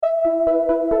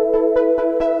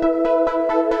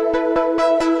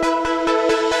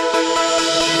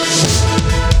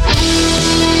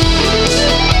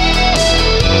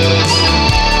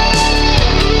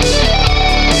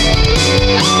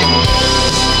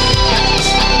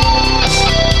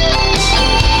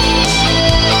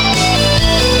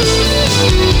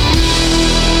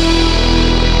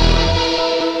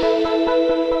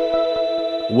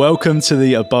Welcome to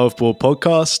the Above Board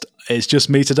podcast. It's just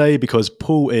me today because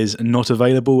Paul is not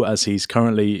available as he's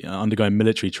currently undergoing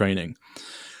military training.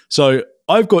 So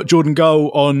I've got Jordan Gull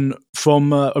on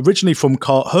from originally from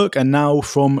Carthook and now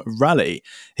from Rally.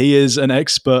 He is an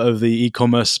expert of the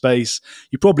e-commerce space.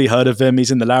 You probably heard of him.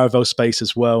 He's in the Laravel space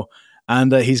as well.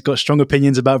 And he's got strong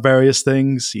opinions about various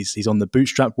things. He's on the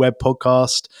Bootstrap Web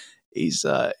podcast. He's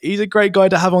a great guy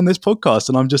to have on this podcast,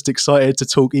 and I'm just excited to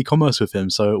talk e-commerce with him.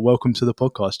 So welcome to the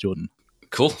podcast, Jordan.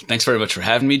 Cool. Thanks very much for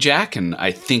having me, Jack. And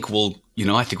I think we'll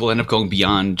end up going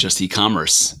beyond just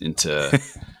e-commerce into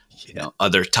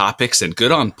other topics. And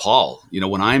good on Paul.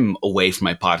 When I'm away from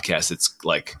my podcast, it's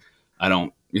like I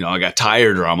got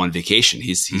tired or I'm on vacation.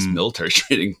 He's military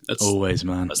training. That's always,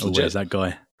 man. That's always legit. That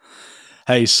guy.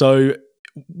 Hey, so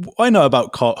I know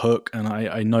about Carthook, and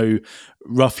I know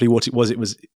roughly what it was. It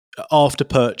was after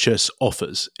purchase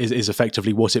offers is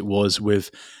effectively what it was,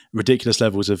 with ridiculous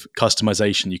levels of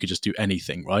customization. You could just do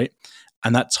anything, right?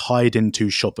 And that tied into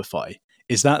Shopify.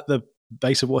 Is that the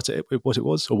base of what it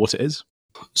was or what it is?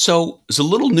 So there's a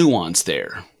little nuance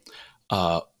there.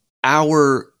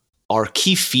 Our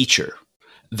key feature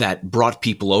that brought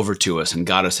people over to us and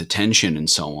got us attention and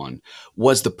so on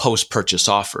was the post-purchase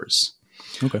offers.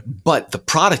 Okay. But the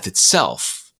product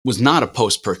itself was not a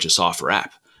post-purchase offer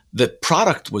app. The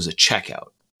product was a checkout.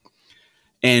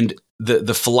 And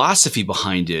the philosophy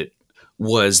behind it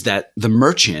was that the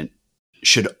merchant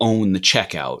should own the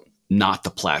checkout, not the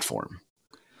platform.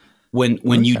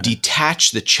 When you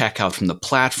detach the checkout from the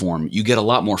platform, you get a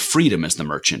lot more freedom as the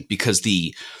merchant, because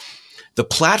the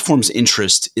platform's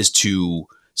interest is to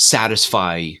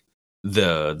satisfy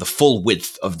the full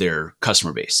width of their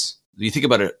customer base. You think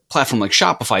about a platform like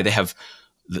Shopify, they have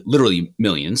literally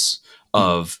millions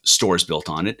of stores built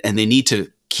on it, and they need to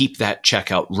keep that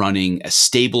checkout running as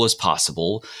stable as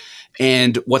possible.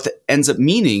 And what that ends up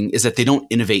meaning is that they don't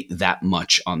innovate that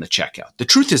much on the checkout. The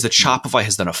truth is that Shopify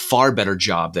has done a far better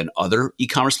job than other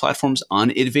e-commerce platforms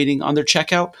on innovating on their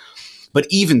checkout. But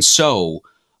even so,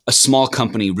 a small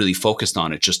company really focused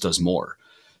on it just does more.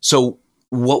 So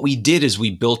what we did is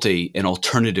we built an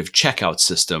alternative checkout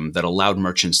system that allowed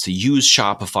merchants to use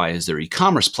Shopify as their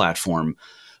e-commerce platform,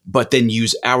 but then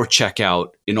use our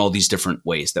checkout in all these different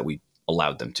ways that we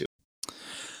allowed them to.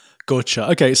 Gotcha.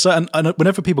 Okay, so and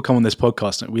whenever people come on this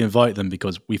podcast, we invite them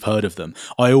because we've heard of them.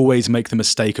 I always make the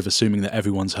mistake of assuming that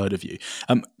everyone's heard of you.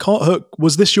 Carthook,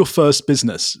 was this your first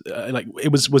business?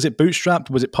 Was it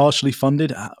bootstrapped? Was it partially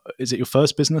funded? Is it your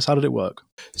first business? How did it work?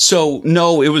 So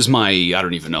no, it was my, I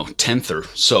don't even know, 10th or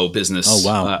so business. Oh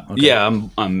wow. Okay. Yeah,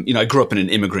 I grew up in an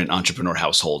immigrant entrepreneur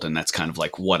household, and that's kind of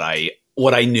like what I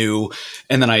knew.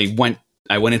 And then I went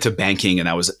into banking, and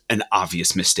that was an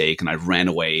obvious mistake, and I ran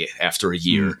away after a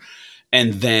year.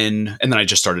 And then I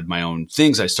just started my own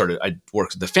things. I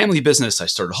worked with the family business. I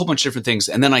started a whole bunch of different things.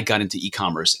 And then I got into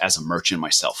e-commerce as a merchant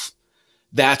myself.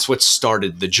 That's what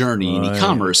started the journey in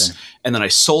e-commerce. Okay. And then I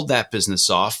sold that business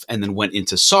off and then went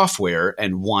into software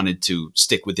and wanted to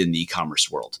stick within the e-commerce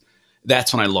world.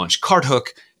 That's when I launched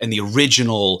Carthook. And the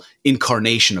original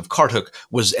incarnation of Carthook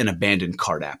was an abandoned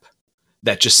cart app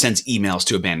that just sends emails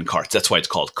to abandoned carts. That's why it's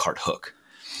called Carthook.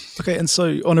 Okay, and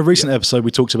so on a recent episode,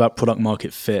 we talked about product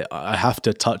market fit. I have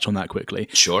to touch on that quickly.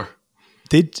 Sure.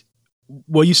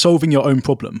 Were you solving your own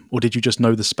problem, or did you just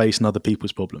know the space and other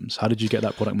people's problems? How did you get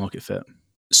that product market fit?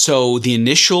 So the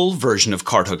initial version of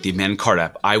Carthook, the abandoned cart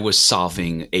app, I was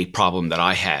solving a problem that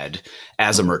I had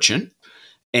as a merchant.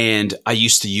 And I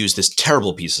used to use this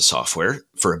terrible piece of software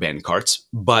for abandoned carts,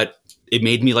 but it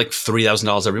made me like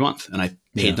 $3,000 every month. And I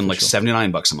paid them like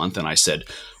 $79 a month. And I said,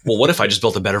 well, what if I just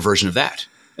built a better version of that?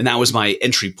 And that was my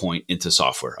entry point into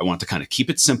software. I wanted to kind of keep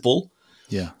it simple.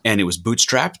 Yeah. And it was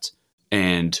bootstrapped,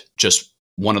 and just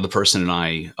one other person and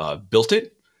I built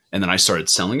it. And then I started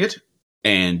selling it,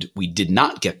 and we did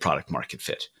not get product market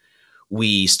fit.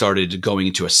 We started going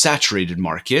into a saturated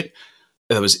market.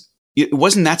 It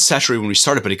wasn't that saturated when we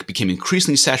started, but it became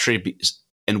increasingly saturated.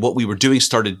 And what we were doing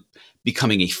started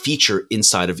becoming a feature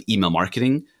inside of email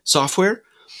marketing software.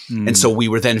 And so we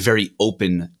were then very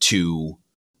open to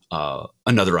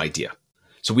another idea.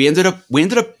 So we ended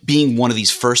up being one of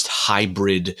these first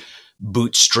hybrid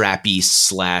bootstrappy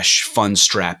 / fun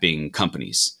strapping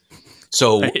companies.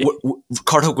 So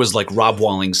Carthook was like Rob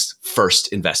Walling's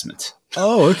first investment.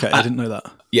 Oh, okay. I didn't know that.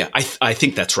 Yeah, I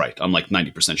think that's right. I'm like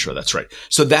 90% sure that's right.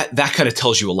 So that kind of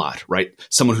tells you a lot, right?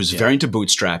 Someone who's very into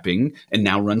bootstrapping and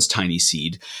now runs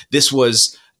TinySeed. This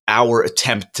was our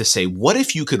attempt to say, what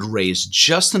if you could raise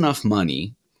just enough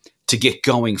money to get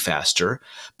going faster,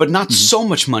 but not so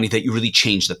much money that you really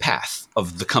change the path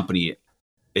of the company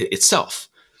itself.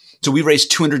 So we raised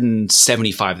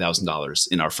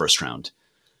 $275,000 in our first round.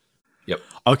 Yep.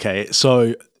 Okay,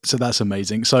 so that's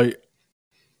amazing. So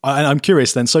I'm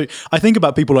curious then. So I think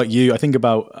about people like you. I think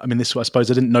about, I mean, this, I suppose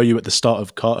I didn't know you at the start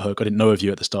of CartHook. I didn't know of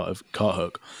you at the start of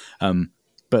CartHook.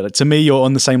 But to me, you're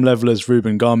on the same level as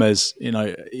Ruben Gomez. You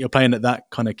know, you're playing at that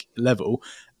kind of level.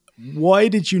 Why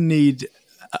did you need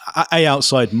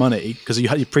outside money? Because you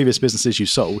had your previous businesses you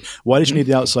sold. Why did you need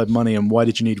the outside money, and why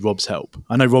did you need Rob's help?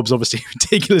 I know Rob's obviously a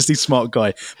ridiculously smart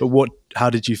guy, but how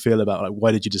did you feel about, like,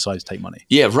 why did you decide to take money?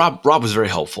 Yeah, Rob was very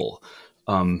helpful.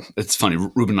 It's funny.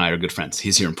 Ruben and I are good friends.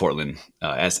 He's here in Portland,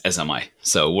 as am I.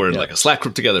 So we're in like a Slack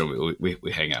group together.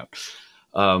 We hang out.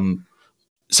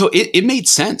 So it made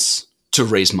sense to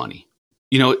raise money,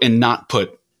 you know, and not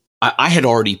put. I had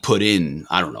already put in,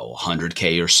 I don't know,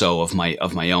 $100K or so of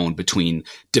my own between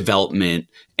development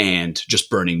and just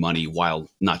burning money while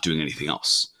not doing anything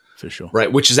else. For sure.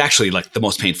 Right. Which is actually like the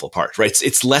most painful part, right?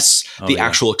 It's less the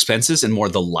actual expenses and more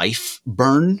the life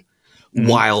burn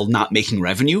while not making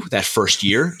revenue that first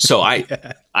year. So I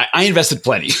invested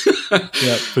plenty.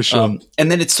 Yeah, for sure.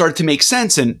 And then it started to make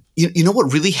sense. And you know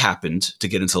what really happened, to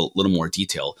get into a little more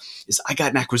detail, is I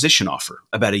got an acquisition offer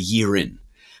about a year in,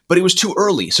 but it was too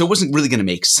early. So it wasn't really going to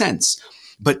make sense.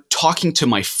 But talking to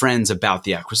my friends about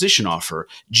the acquisition offer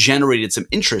generated some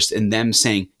interest in them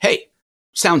saying, hey,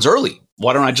 sounds early.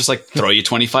 Why don't I just like throw you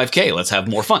 25K? Let's have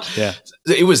more fun. Yeah.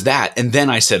 It was that. And then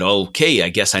I said, okay, I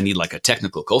guess I need like a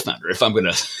technical co-founder if I'm going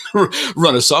to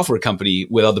run a software company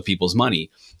with other people's money.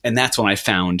 And that's when I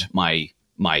found my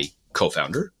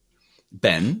co-founder,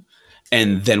 Ben.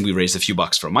 And then we raised a few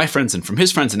bucks from my friends and from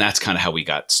his friends. And that's kind of how we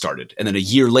got started. And then a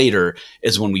year later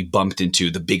is when we bumped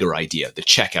into the bigger idea, the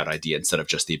checkout idea, instead of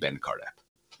just the abandoned cart app.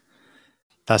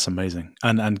 That's amazing.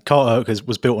 And CartHook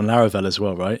was built on Laravel as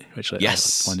well, right? Which I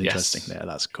find interesting. Yes. Yeah,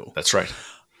 that's cool. That's right.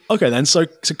 Okay, then. So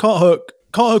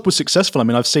CartHook was successful. I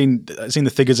mean, I've seen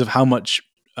the figures of how much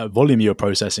volume you were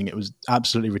processing. It was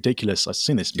absolutely ridiculous. I've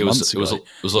seen this months ago. It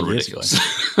was a little ridiculous.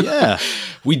 Yeah.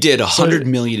 We did 100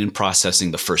 million in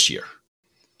processing the first year.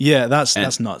 Yeah,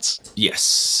 that's nuts.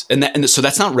 Yes. And so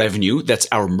that's not revenue. That's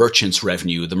our merchants'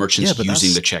 revenue, the merchants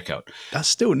using the checkout. That's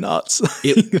still nuts.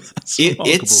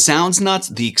 It sounds nuts.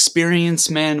 The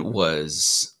experience, man,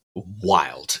 was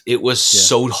wild. It was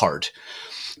so hard.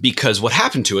 Because what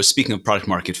happened to us, speaking of product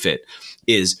market fit,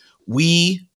 is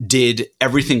we did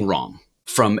everything wrong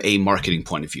from a marketing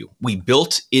point of view. We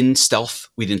built in stealth.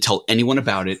 We didn't tell anyone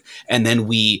about it. And then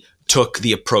we took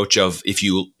the approach of if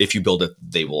you build it,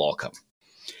 they will all come.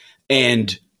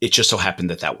 And it just so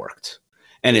happened that worked.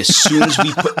 And as soon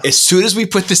as we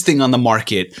put this thing on the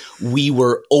market, we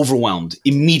were overwhelmed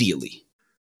immediately.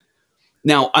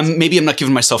 Now, maybe I'm not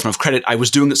giving myself enough credit. I was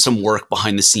doing some work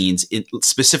behind the scenes,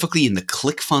 specifically in the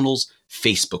ClickFunnels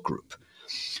Facebook group.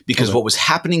 Because what was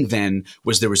happening then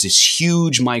was there was this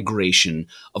huge migration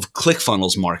of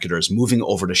ClickFunnels marketers moving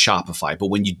over to Shopify. But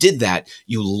when you did that,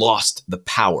 you lost the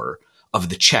power of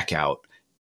the checkout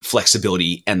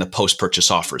flexibility and the post-purchase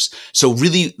offers. So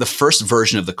really, the first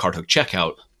version of the CartHook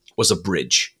checkout was a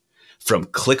bridge from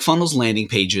ClickFunnels landing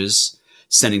pages,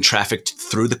 sending traffic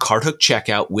through the CartHook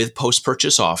checkout with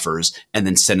post-purchase offers, and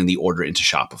then sending the order into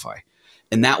Shopify.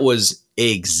 And that was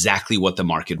exactly what the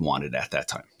market wanted at that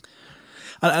time.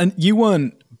 And you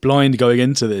weren't blind going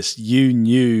into this. You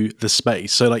knew the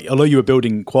space. So, like, although you were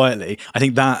building quietly, I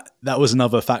think that was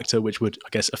another factor which would, I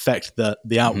guess, affect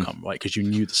the outcome, right? Because you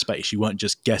knew the space. You weren't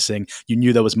just guessing. You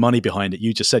knew there was money behind it.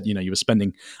 You just said, you were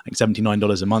spending, I think,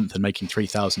 $79 a month and making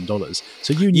 $3,000.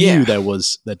 So you knew there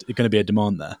was going to be a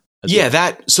demand there.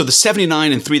 So the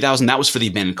 79 and 3,000, that was for the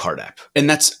abandoned cart app.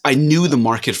 And I knew the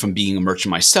market from being a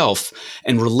merchant myself.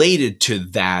 And related to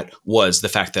that was the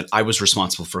fact that I was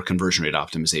responsible for conversion rate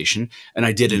optimization. And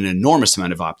I did an enormous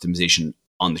amount of optimization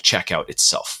on the checkout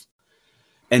itself.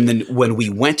 And then when we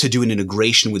went to do an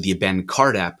integration with the abandoned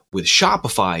cart app with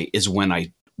Shopify is when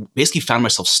I basically found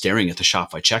myself staring at the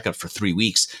Shopify checkout for 3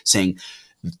 weeks saying,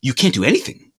 you can't do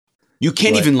anything. You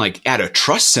can't even like add a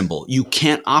trust symbol. You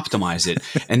can't optimize it.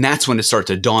 And that's when it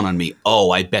started to dawn on me,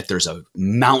 I bet there's a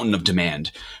mountain of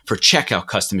demand for checkout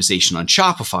customization on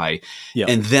Shopify. Yep.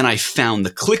 And then I found the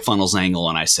ClickFunnels angle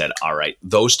and I said, all right,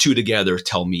 those two together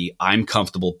tell me I'm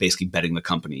comfortable basically betting the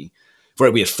company.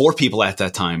 Right, we had 4 people at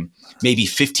that time, maybe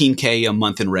 $15K a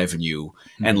month in revenue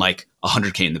and like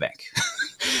 $100K in the bank.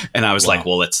 And I was like,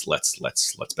 well, let's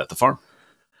bet the farm.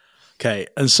 Okay,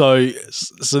 and so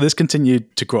this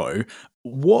continued to grow.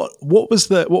 What was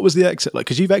the exit like?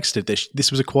 Because you've exited this.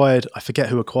 This was acquired. I forget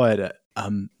who acquired it.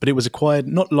 But it was acquired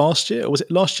not last year. Or was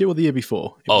it last year or the year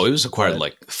before? It was acquired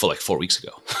like 4 weeks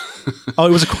ago. Oh,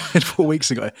 it was acquired 4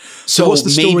 weeks ago. So what's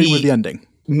the story with the ending?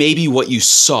 Maybe what you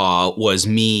saw was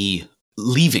me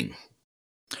leaving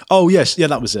Oh, yes. Yeah,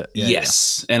 that was it. Yeah,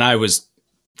 yes. And I was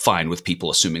fine with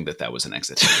people assuming that was an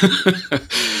exit.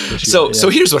 Sure, So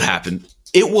here's what happened.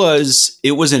 It was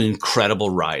an incredible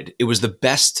ride. It was the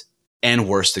best and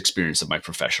worst experience of my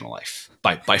professional life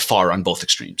by far on both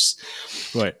extremes.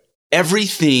 Right.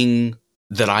 Everything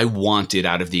that I wanted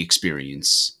out of the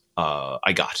experience,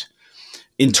 I got.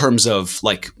 In terms of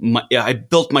like, I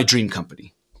built my dream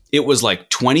company. It was like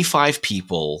 25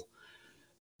 people,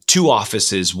 2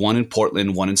 offices, one in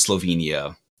Portland, one in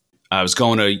Slovenia. I was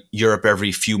going to Europe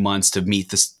every few months to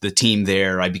meet the team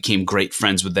there. I became great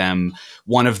friends with them.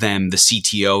 One of them, the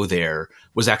CTO there,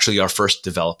 was actually our first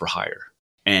developer hire.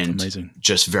 And amazing.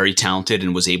 Just very talented,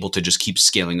 and was able to just keep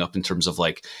scaling up in terms of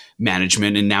like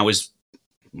management. And now is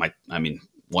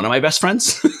one of my best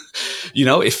friends,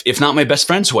 if not my best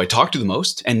friends, who I talk to the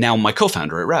most, and now my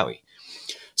co-founder at Rally.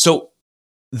 So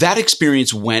that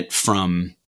experience went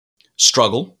from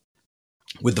struggle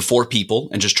with the 4 people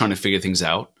and just trying to figure things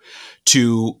out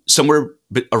to somewhere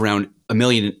around $1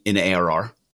 million in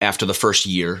ARR after the first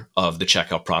year of the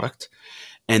checkout product,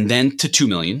 and then to 2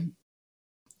 million,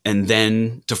 and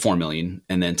then to 4 million,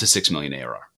 and then to 6 million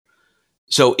ARR.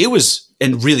 So it was,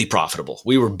 and really profitable.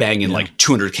 We were banging like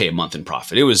 $200K a month in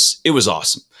profit. It was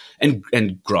awesome,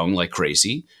 and growing like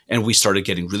crazy. And we started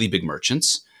getting really big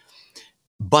merchants.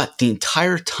 But the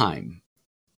entire time,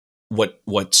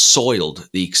 what soiled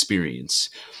the experience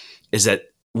is that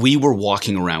we were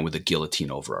walking around with a guillotine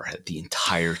over our head the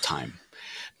entire time,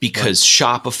 because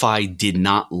Shopify did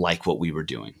not like what we were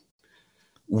doing.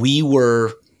 We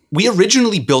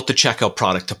originally built the checkout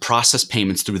product to process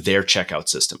payments through their checkout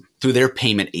system, through their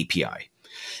payment API.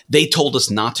 They told us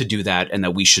not to do that, and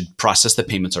that we should process the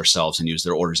payments ourselves and use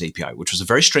their orders API, which was a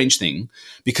very strange thing,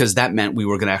 because that meant we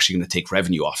were actually going to take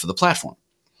revenue off of the platform.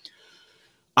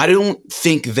 I don't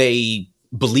think they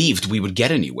believed we would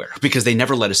get anywhere, because they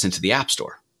never let us into the App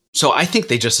Store. So I think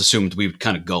they just assumed we would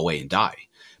kind of go away and die.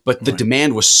 But the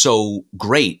demand was so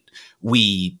great,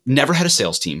 we never had a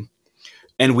sales team,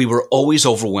 and we were always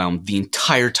overwhelmed the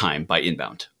entire time by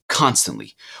inbound,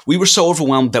 constantly. We were so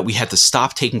overwhelmed that we had to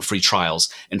stop taking free trials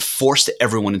and force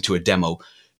everyone into a demo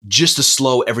just to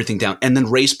slow everything down, and then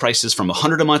raise prices from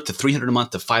 $100 a month to $300 a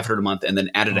month to $500 a month, and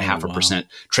then added 0.5%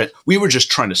 trend. We were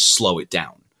just trying to slow it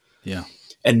down. Yeah.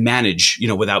 And manage,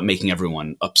 without making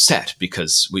everyone upset,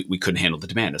 because we couldn't handle the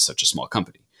demand as such a small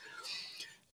company.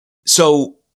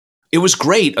 So it was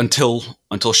great until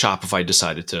Shopify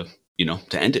decided to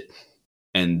end it.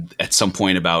 And at some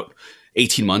point about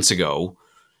 18 months ago,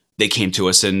 they came to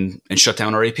us and shut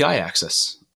down our API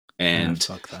access and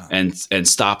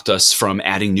stopped us from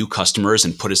adding new customers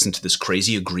and put us into this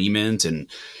crazy agreement. And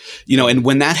and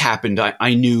when that happened,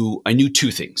 I knew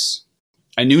 2 things.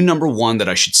 I knew, number one, that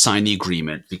I should sign the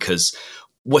agreement, because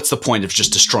what's the point of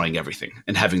just destroying everything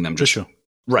and having them just... For sure.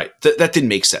 Right. That didn't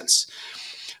make sense.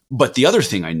 But the other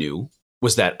thing I knew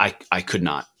was that I could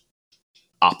not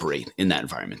operate in that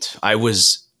environment. I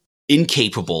was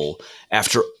incapable,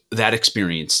 after that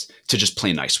experience, to just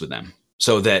play nice with them.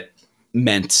 So that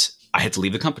meant I had to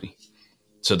leave the company.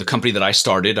 So the company that I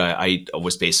started, I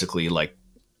was basically like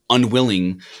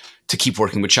unwilling to keep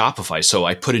working with Shopify. So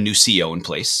I put a new CEO in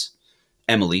place,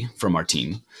 Emily from our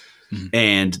team. Mm-hmm.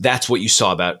 And that's what you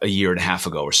saw about a year and a half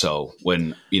ago or so,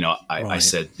 when I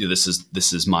said, this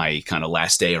is my kind of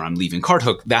last day, or I'm leaving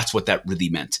CardHook. That's what that really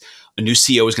meant. A new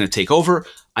CEO was going to take over.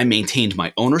 I maintained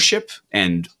my ownership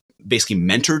and basically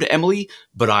mentored Emily,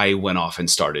 but I went off and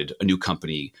started a new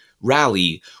company,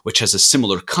 Rally, which has a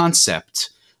similar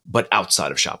concept, but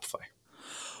outside of Shopify.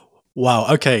 Wow.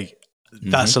 Okay.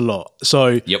 That's a lot.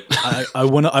 So yep. I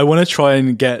want to try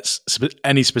and get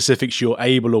any specifics you're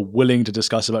able or willing to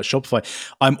discuss about Shopify.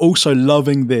 I'm also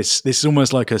loving this. This is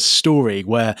almost like a story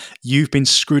where you've been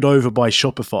screwed over by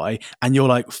Shopify, and you're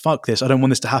like, fuck this. I don't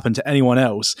want this to happen to anyone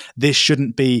else. This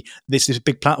shouldn't be this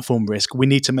big platform risk. We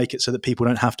need to make it so that people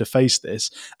don't have to face this.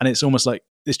 And it's almost like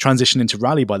this transition into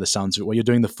Rally, by the sounds of it, where you're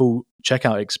doing the full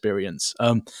checkout experience.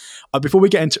 Before we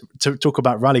get into to talk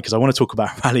about Rally, because I want to talk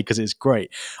about Rally because it's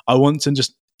great, I want to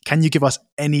just, can you give us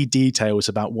any details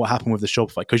about what happened with the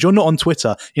Shopify? Because you're not on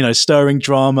Twitter, stirring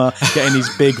drama, getting these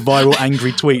big viral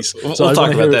angry tweets. So we'll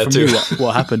talk about that too.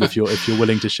 What happened, if you're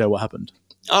willing to share what happened.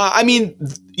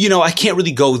 I can't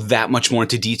really go that much more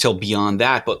into detail beyond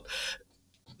that, but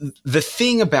the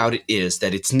thing about it is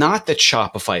that it's not that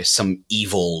Shopify is some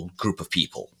evil group of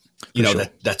people.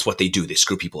 That's what they do. They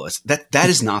screw people. That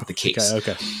is not the case.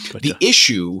 Okay. Gotcha. The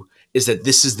issue is that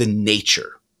this is the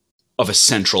nature of a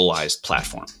centralized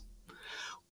platform.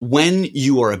 When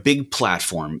you are a big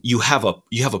platform, you have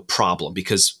a problem,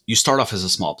 because you start off as a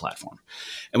small platform.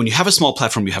 And when you have a small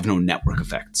platform, you have no network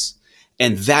effects.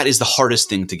 And that is the hardest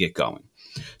thing to get going.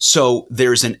 So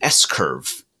there's an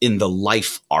S-curve in the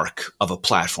life arc of a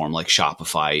platform like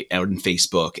Shopify and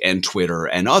Facebook and Twitter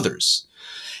and others.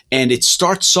 And it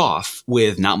starts off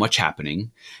with not much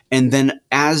happening. And then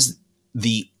as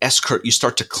the S-curve, you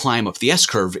start to climb up the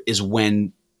S-curve is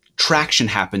when traction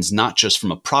happens, not just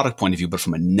from a product point of view, but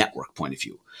from a network point of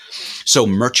view. So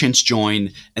merchants join,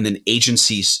 and then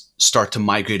agencies start to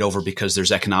migrate over because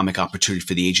there's economic opportunity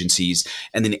for the agencies.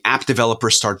 And then the app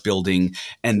developers start building,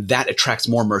 and that attracts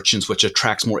more merchants, which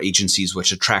attracts more agencies,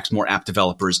 which attracts more app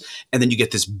developers. And then you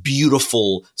get this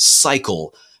beautiful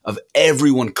cycle of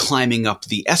everyone climbing up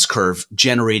the S-curve,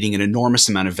 generating an enormous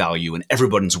amount of value, and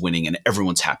everyone's winning and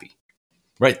everyone's happy.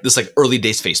 Right? This is like early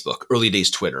days Facebook, early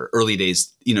days Twitter, early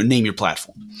days, name your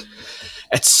platform.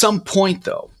 At some point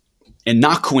though, and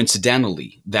not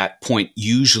coincidentally, that point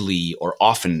usually or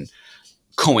often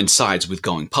coincides with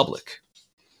going public.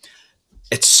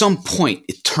 At some point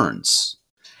it turns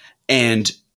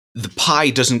and the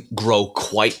pie doesn't grow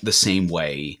quite the same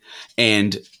way.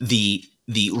 And the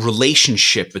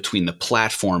relationship between the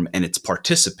platform and its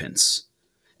participants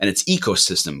and its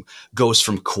ecosystem goes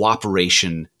from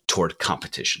cooperation toward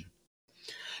competition.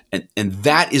 And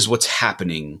that is what's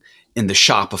happening in the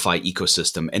Shopify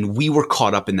ecosystem. And we were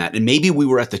caught up in that. And maybe we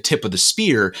were at the tip of the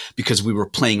spear because we were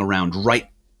playing around right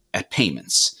at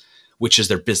payments, which is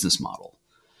their business model.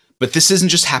 But this isn't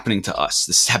just happening to us.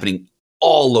 This is happening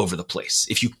all over the place.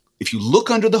 If you look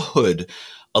under the hood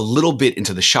a little bit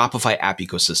into the Shopify app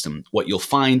ecosystem, what you'll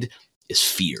find is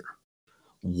fear.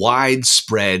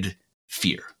 Widespread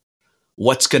fear.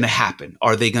 What's going to happen?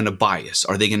 Are they going to buy us?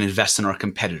 Are they going to invest in our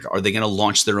competitor? Are they going to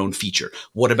launch their own feature?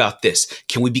 What about this?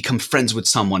 Can we become friends with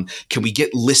someone? Can we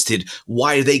get listed?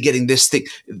 Why are they getting this thing?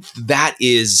 This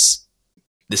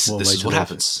is what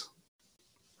happens.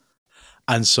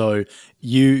 And so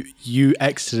you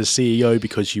exited as CEO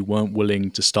because you weren't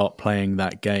willing to start playing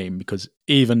that game, because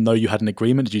even though you had an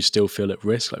agreement, did you still feel at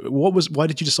risk? Like, why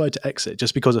did you decide to exit?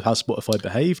 Just because of how Spotify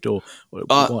behaved, or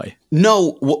why?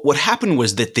 No, what happened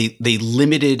was that they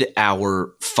limited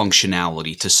our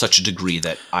functionality to such a degree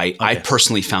that I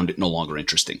personally found it no longer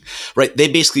interesting. Right? They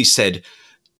basically said,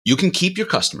 you can keep your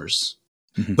customers,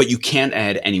 but you can't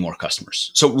add any more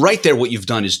customers. So right there, what you've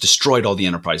done is destroyed all the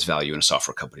enterprise value in a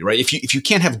software company, right? If you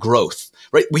can't have growth,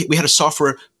 right? We had a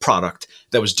software product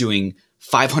that was doing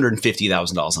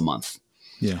 $550,000 a month,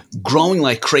 growing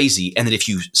like crazy. And then if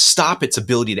you stop its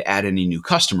ability to add any new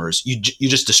customers, you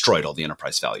just destroyed all the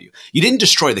enterprise value. You didn't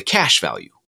destroy the cash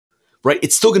value, right?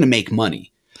 It's still going to make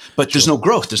money, but there's no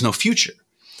growth. There's no future.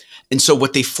 And so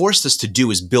what they forced us to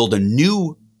do is build a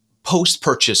new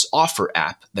post-purchase offer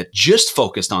app that just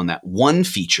focused on that one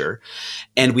feature,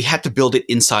 and we had to build it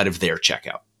inside of their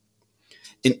checkout.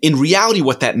 In reality,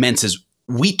 what that meant is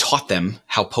we taught them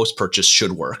how post-purchase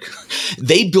should work.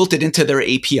 They built it into their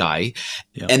API,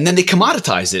 and then they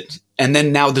commoditized it. And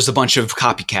then now there's a bunch of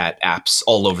copycat apps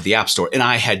all over the App Store, and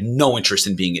I had no interest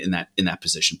in being in that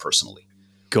position personally.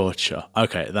 Gotcha.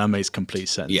 Okay, that makes complete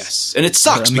sense. Yes, and it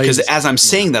sucks because as I'm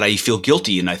saying that, I feel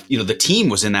guilty, and the team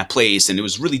was in that place, and it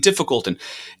was really difficult. And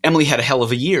Emily had a hell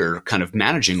of a year, kind of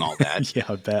managing all that. Yeah,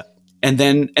 I bet. And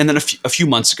then a few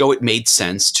months ago, it made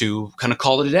sense to kind of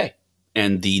call it a day.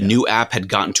 And the new app had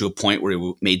gotten to a point where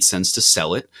it made sense to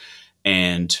sell it,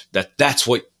 and that's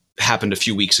what happened a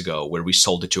few weeks ago, where we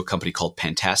sold it to a company called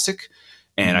Pantastic,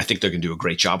 and I think they're going to do a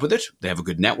great job with it. They have a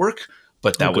good network.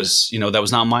 But that was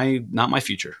not my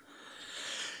future.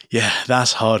 Yeah,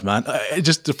 that's hard, man.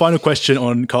 Just the final question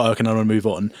on Cartwork, and I want to move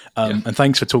on. And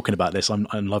thanks for talking about this. I'm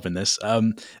loving this.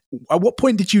 At what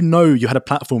point did you know you had a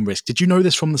platform risk? Did you know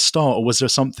this from the start, or was there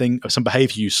some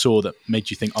behavior you saw that made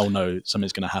you think, oh no,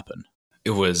 something's going to happen? It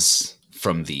was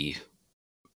from the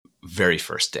very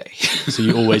first day. So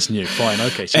you always knew. Fine,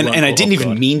 okay. So and I didn't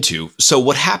even mean to. So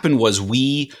what happened was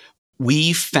we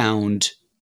found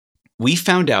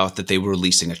out that they were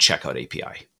releasing a checkout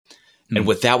API. And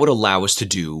what that would allow us to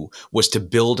do was to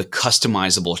build a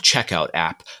customizable checkout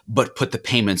app, but put the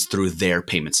payments through their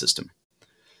payment system.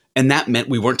 And that meant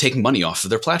we weren't taking money off of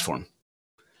their platform.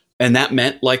 And that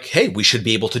meant like, hey, we should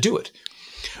be able to do it.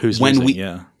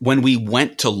 When we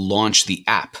went to launch the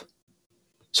app.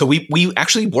 So we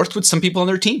actually worked with some people on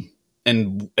their team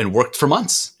and worked for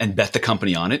months and bet the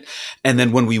company on it. And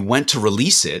then when we went to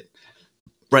release it,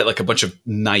 right, like a bunch of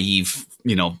naive,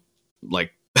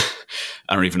 like,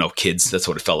 I don't even know, kids. That's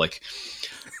what it felt like.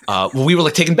 We were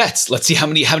like taking bets. Let's see how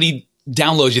many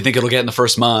downloads you think it'll get in the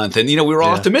first month. And, we were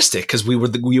all optimistic because we were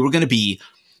going to be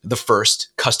the first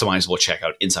customizable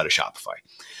checkout inside of Shopify.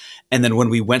 And then when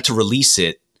we went to release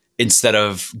it, instead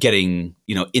of getting,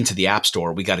 into the App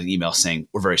Store, we got an email saying,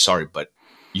 we're very sorry, but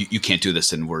you can't do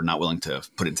this and we're not willing to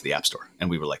put it into the App Store. And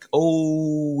we were like,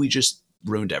 oh, we just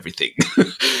ruined everything.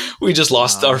 We just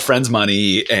lost our friend's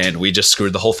money and we just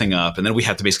screwed the whole thing up. And then we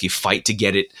had to basically fight to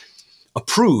get it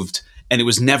approved. And it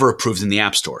was never approved in the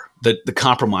App Store. The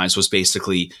compromise was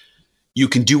basically, you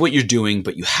can do what you're doing,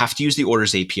 but you have to use the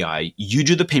Orders API. You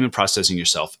do the payment processing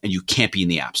yourself, and you can't be in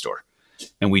the App Store.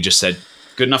 And we just said,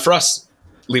 good enough for us.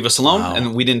 Leave us alone. Wow.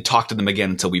 And we didn't talk to them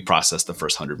again until we processed the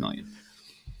first 100 million.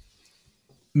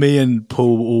 Me and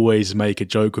Paul always make a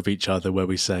joke with each other where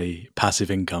we say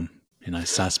passive income.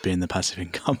 SaaS being the passive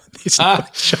income. It's not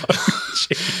a joke.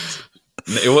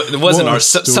 It wasn't What a our.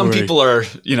 Some people are,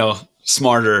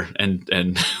 smarter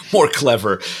and more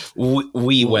clever.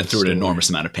 We went through an enormous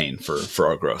amount of pain for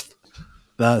our growth.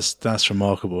 That's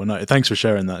remarkable. No, thanks for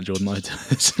sharing that, Jordan.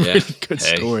 It's a really good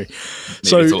story.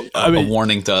 Maybe it's a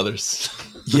warning to others.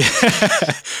 Yeah,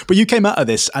 but you came out of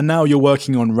this, and now you're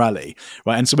working on Rally,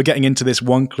 right? And so we're getting into this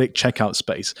one-click checkout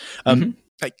space.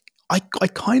 I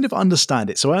kind of understand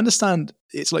it. So I understand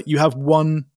it's like you have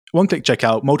one-click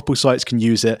checkout. Multiple sites can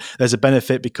use it. There's a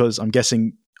benefit because I'm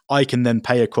guessing I can then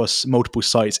pay across multiple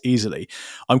sites easily.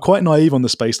 I'm quite naive on the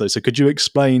space though. So could you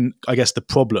explain, I guess, the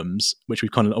problems, which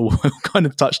we've kind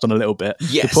of touched on a little bit,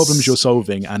 yes. The problems you're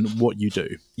solving and what you do?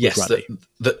 Yes.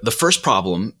 The first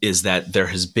problem is that there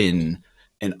has been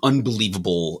an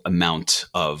unbelievable amount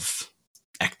of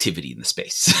activity in the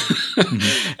space.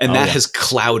 And that has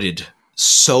clouded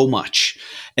so much.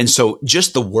 And so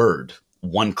just the word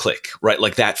one click, right?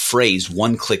 Like that phrase,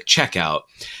 one click checkout,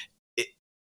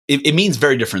 it means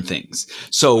very different things.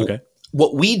 So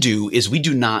what we do is we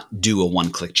do not do a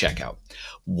one-click checkout.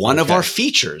 One of our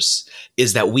features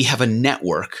is that we have a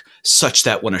network such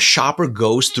that when a shopper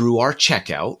goes through our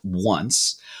checkout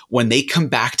once, when they come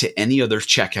back to any other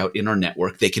checkout in our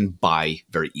network, they can buy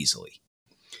very easily.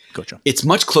 Gotcha. It's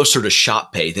much closer to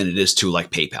Shop Pay than it is to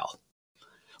like PayPal.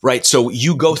 Right. So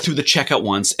you go through the checkout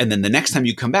once, and then the next time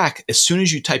you come back, as soon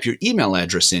as you type your email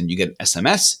address in, you get an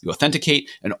SMS, you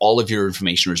authenticate, and all of your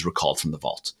information is recalled from the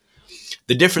vault.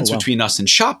 The difference between us and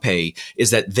Shop Pay is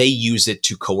that they use it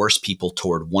to coerce people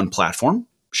toward one platform,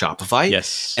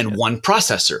 Shopify, and one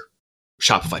processor,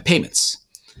 Shopify Payments.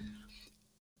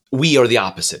 We are the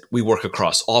opposite. We work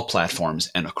across all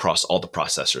platforms and across all the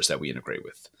processors that we integrate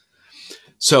with.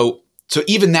 So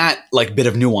even that like bit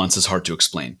of nuance is hard to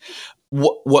explain.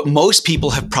 What most people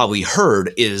have probably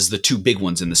heard is the two big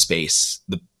ones in the space,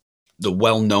 the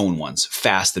well-known ones,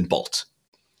 Fast and Bolt.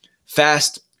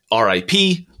 Fast, RIP,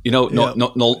 no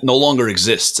longer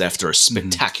exists after a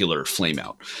spectacular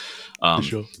flameout.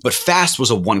 But Fast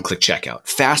was a one-click checkout.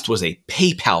 Fast was a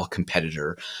PayPal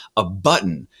competitor, a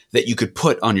button that you could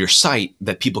put on your site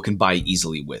that people can buy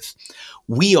easily with.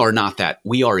 We are not that.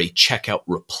 We are a checkout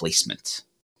replacement.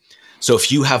 So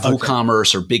if you have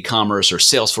WooCommerce or BigCommerce or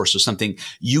Salesforce or something,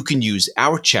 you can use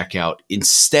our checkout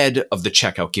instead of the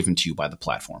checkout given to you by the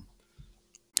platform.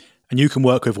 And you can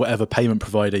work with whatever payment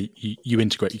provider you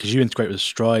integrate, because you integrate with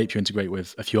Stripe, you integrate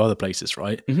with a few other places,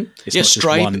 right? Yeah,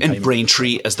 Stripe and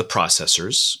Braintree as the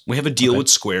processors. We have a deal with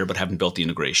Square, but haven't built the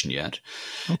integration yet.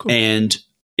 Oh, cool. And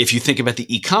if you think about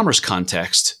the e-commerce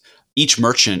context, each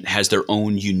merchant has their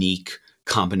own unique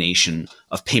combination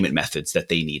of payment methods that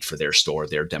they need for their store,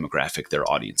 their demographic, their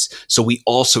audience. So we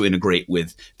also integrate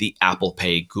with the Apple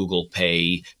Pay, Google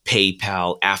Pay,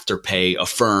 PayPal, Afterpay,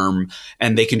 Affirm,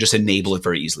 and they can just enable it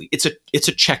very easily. It's a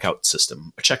checkout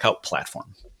system, a checkout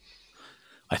platform.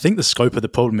 I think the scope of the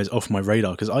problem is off my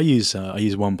radar because I use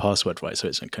 1Password, right? So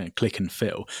it's kind of click and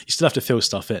fill. You still have to fill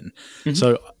stuff in.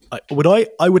 So I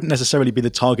wouldn't necessarily be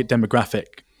the target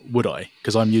demographic, would I?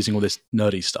 Because I'm using all this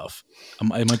nerdy stuff.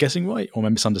 Am I guessing right, or am I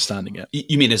misunderstanding it?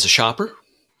 You mean as a shopper?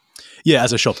 Yeah,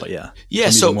 as a shopper, yeah. Yeah,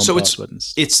 so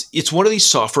it's one of these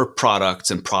software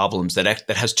products and problems that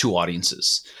has two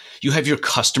audiences. You have your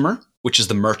customer, which is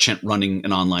the merchant running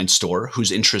an online store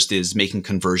whose interest is making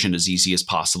conversion as easy as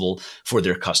possible for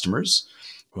their customers.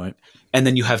 Right. And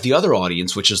then you have the other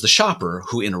audience, which is the shopper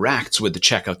who interacts with the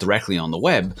checkout directly on the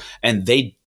web, and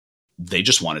they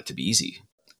just want it to be easy.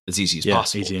 As easy as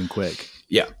possible. Easy and quick.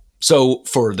 Yeah. So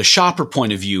for the shopper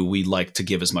point of view, we like to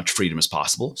give as much freedom as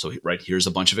possible. So here's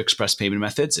a bunch of express payment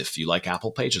methods. If you like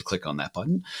Apple Pay, just click on that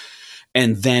button.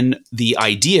 And then the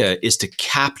idea is to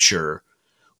capture,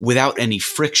 without any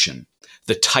friction,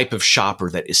 the type of shopper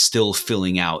that is still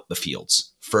filling out the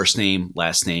fields. First name,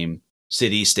 last name,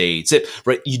 city, state, zip,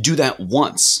 right? You do that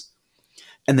once.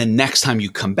 And then next time you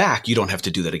come back, you don't have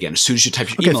to do that again. As soon as you type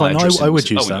your email address in. I would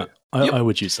use that. I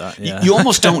would use that. Yeah. You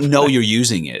almost don't know you're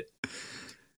using it.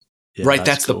 Yeah, right.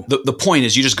 That's cool. The point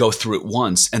is you just go through it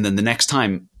once. And then the next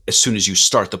time as soon as you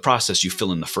start the process, you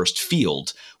fill in the first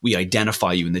field. We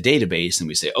identify you in the database and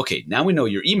we say, okay, now we know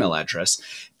your email address.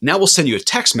 Now we'll send you a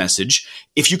text message.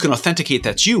 If you can authenticate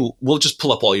that's you, we'll just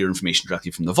pull up all your information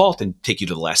directly from the vault and take you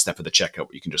to the last step of the checkout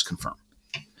where you can just confirm.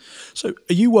 So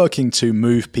are you working to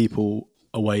move people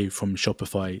away from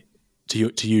Shopify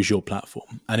to use your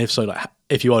platform? And if so, like,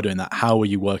 if you are doing that, how are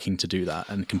you working to do that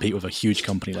and compete with a huge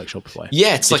company like Shopify?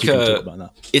 Yeah, it's like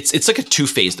it's like a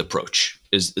two-phased approach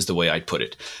is the way I'd put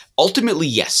it. Ultimately,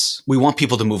 yes, we want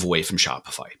people to move away from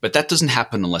Shopify, but that doesn't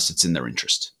happen unless it's in their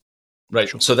interest. Right.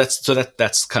 Sure. So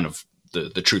that's kind of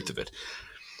the truth of it.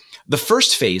 The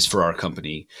first phase for our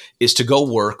company is to go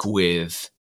work with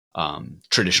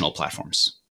traditional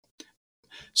platforms.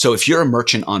 So if you're a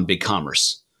merchant on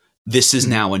BigCommerce, this is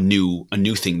now a new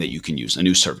thing that you can use, a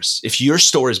new service. If your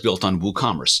store is built on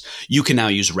WooCommerce, you can now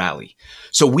use Rally.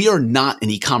 So we are not an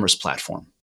e-commerce platform.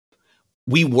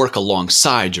 We work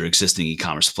alongside your existing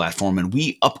e-commerce platform and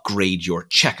we upgrade your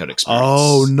checkout experience.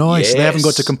 Oh, nice. Yes. They haven't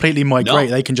got to completely migrate.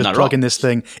 No, they can just plug in this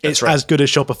thing. It's as good as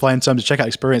Shopify in terms of checkout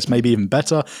experience, maybe even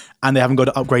better. And they haven't got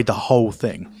to upgrade the whole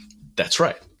thing. That's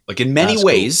right. Like in many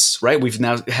ways, cool. Right? We've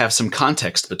now have some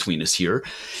context between us here.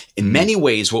 In many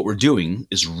ways, what we're doing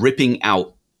is ripping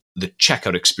out the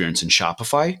checkout experience in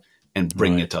Shopify and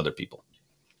bringing it to other people.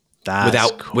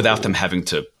 Without them having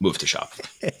to move to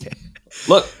Shopify.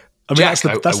 Look, I mean,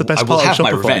 Jack, that's the best part of Shopify.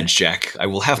 I will have my revenge, Jack. I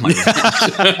will have my revenge.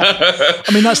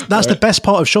 I mean, that's the best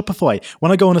part of Shopify.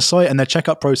 When I go on a site and their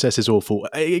checkout process is awful,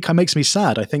 it kind of makes me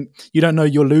sad. I think you don't know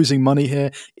you're losing money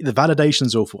here. The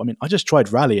validation's awful. I mean, I just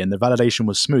tried Rally and the validation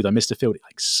was smooth. I missed a field,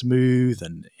 like smooth,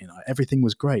 and everything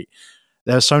was great.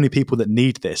 There are so many people that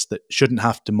need this that shouldn't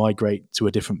have to migrate to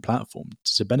a different platform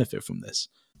to benefit from this.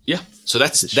 Yeah. So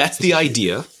that's the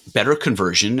idea. Better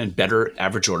conversion and better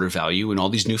average order value and all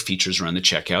these new features around the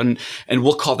checkout. And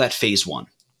we'll call that phase one.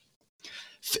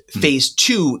 Phase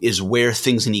two is where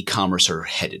things in e-commerce are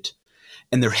headed.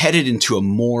 And they're headed into a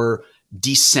more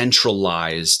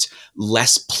decentralized,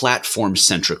 less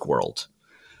platform-centric world.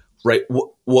 Right?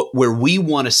 Where we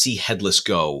want to see headless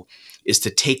go is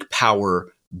to take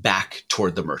power back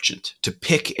toward the merchant, to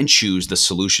pick and choose the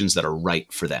solutions that are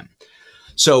right for them.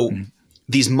 So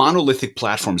these monolithic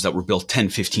platforms that were built 10,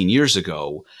 15 years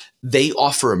ago, they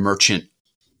offer a merchant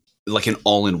like an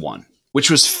all-in-one, which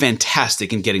was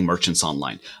fantastic in getting merchants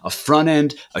online. A front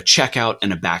end, a checkout,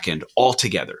 and a back end all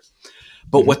together.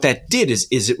 But what that did is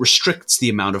it restricts the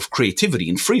amount of creativity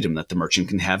and freedom that the merchant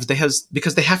can have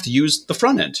because they have to use the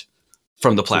front end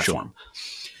from the platform.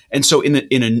 Sure. And so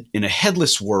in a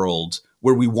headless world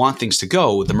where we want things to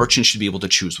go, the merchant should be able to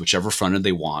choose whichever front end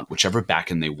they want, whichever back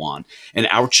end they want. And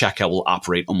our checkout will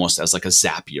operate almost as like a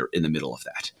Zapier in the middle of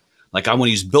that. Like I want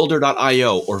to use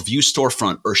Builder.io or Vue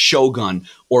Storefront or Shogun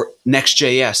or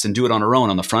Next.js and do it on our own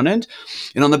on the front end.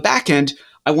 And on the back end,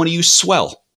 I want to use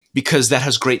Swell because that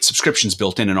has great subscriptions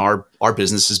built in and our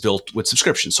business is built with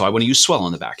subscriptions. So I want to use Swell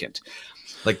on the back end.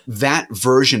 Like that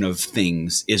version of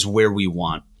things is where we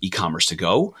want e-commerce to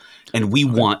go. And we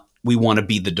want to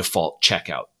be the default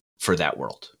checkout for that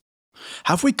world.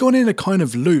 Have we gone in a kind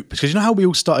of loop? Because you know how we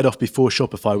all started off before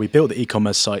Shopify? We built the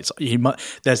e-commerce sites.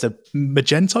 There's a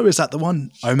Magento, is that the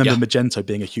one? I remember Magento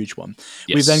being a huge one.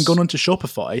 Yes. We've then gone on to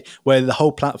Shopify, where the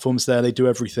whole platform's there, they do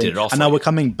everything. And now we're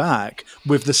coming back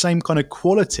with the same kind of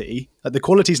quality. The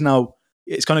quality's now,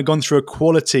 it's kind of gone through a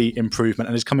quality improvement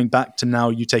and is coming back to now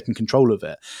you taking control of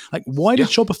it. Like, why did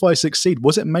Shopify succeed?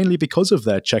 Was it mainly because of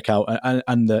their checkout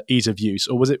and the ease of use,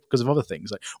 or was it because of other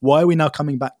things? Like, why are we now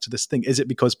coming back to this thing? Is it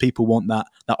because people want that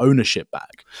ownership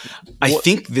back? I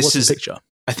think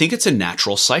it's a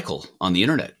natural cycle on the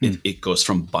internet. It goes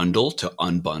from bundle to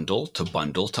unbundle to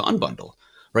bundle to unbundle,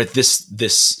 right?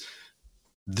 This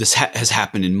has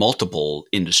happened in multiple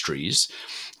industries.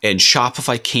 And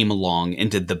Shopify came along and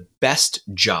did the best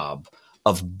job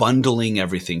of bundling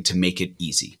everything to make it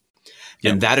easy.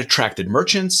 Yep. And that attracted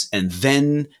merchants. And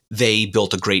then they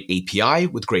built a great API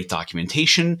with great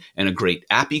documentation and a great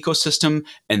app ecosystem.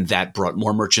 And that brought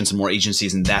more merchants and more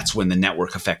agencies. And that's when the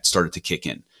network effect started to kick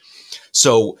in.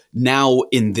 So now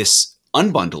in this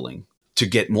unbundling to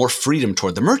get more freedom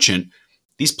toward the merchant,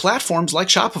 these platforms like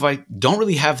Shopify don't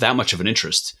really have that much of an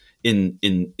interest in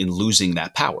losing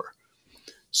that power.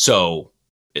 So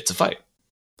it's a fight.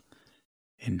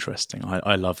 Interesting.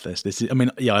 I love this.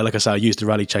 Like I said, I used the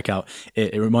Rally checkout.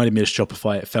 It reminded me of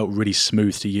Shopify. It felt really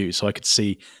smooth to use. So I could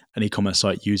see an e-commerce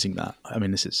site using that. I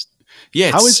mean, this is...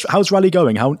 Yeah. How's Rally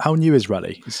going? How new is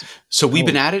Rally? So we've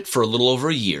been at it for a little over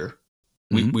a year.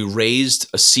 We raised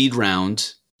a seed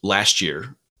round last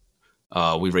year.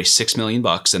 We raised $6 million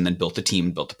and then built the team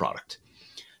and built the product.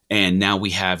 And now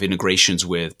we have integrations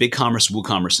with BigCommerce,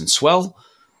 WooCommerce, and Swell.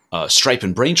 Stripe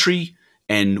and Braintree,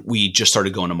 and we just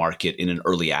started going to market in an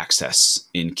early access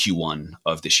in Q1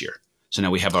 of this year. So now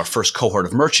we have our first cohort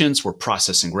of merchants. We're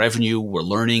processing revenue. We're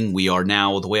learning. We are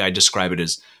now, the way I describe it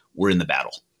is we're in the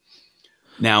battle.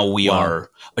 Now we are,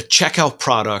 a checkout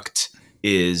product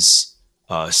is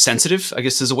sensitive, I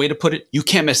guess is a way to put it. You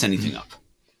can't mess anything up.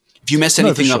 If you mess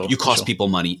anything up, you cost people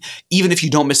money. Even if you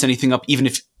don't mess anything up, even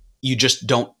if you just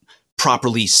don't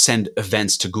properly send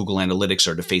events to Google Analytics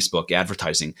or to Facebook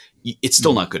advertising, it's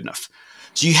still not good enough.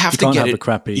 So you have to get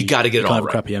it. You got to get it all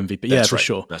right. Crappy MVP. Yeah, for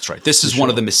sure. That's right. This is one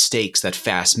of the mistakes that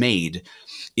Fast made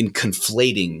in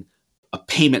conflating a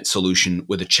payment solution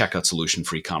with a checkout solution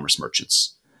for e-commerce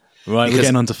merchants. Right, we're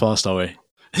getting onto Fast, are we?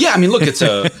 Yeah, I mean, look, it's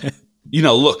a,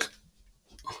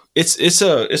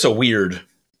 it's a weird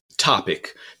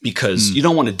topic because you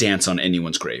don't want to dance on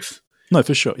anyone's grave. No,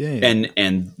 for sure. Yeah.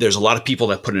 And there's a lot of people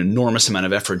that put an enormous amount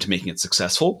of effort into making it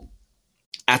successful.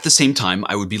 At the same time,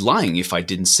 I would be lying if I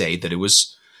didn't say that it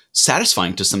was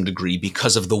satisfying to some degree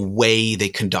because of the way they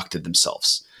conducted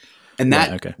themselves. And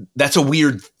that's a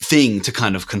weird thing to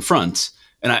kind of confront.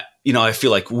 And I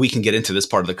feel like we can get into this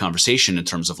part of the conversation in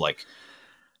terms of like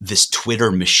this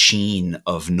Twitter machine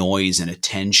of noise and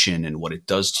attention and what it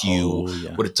does to you,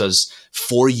 what it does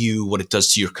for you, what it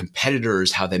does to your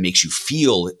competitors, how that makes you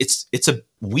feel. It's a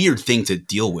weird thing to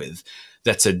deal with.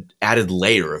 That's an added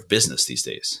layer of business these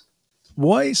days.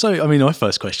 Why? So, I mean, my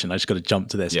first question, I just got to jump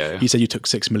to this. Yeah. You said you took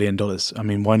 $6 million. I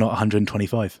mean, why not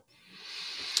 125?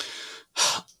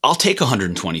 I'll take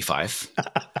 125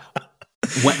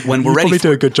 when we're ready. Probably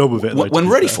do a good job of it. When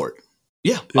we're ready for it.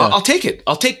 Yeah. I'll take it.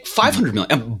 I'll take 500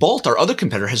 million. And Bolt, our other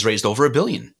competitor, has raised over $1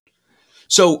 billion.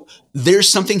 So there's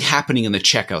something happening in the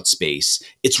checkout space.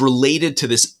 It's related to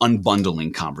this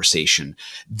unbundling conversation.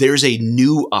 There's a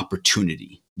new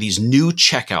opportunity. These new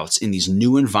checkouts in these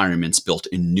new environments built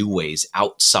in new ways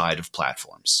outside of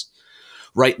platforms,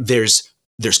 right? There's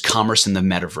commerce in the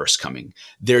metaverse coming.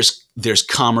 There's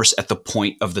commerce at the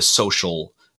point of the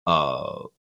social,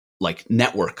 like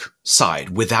network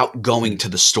side without going to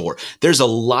the store. There's a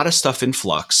lot of stuff in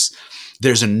flux.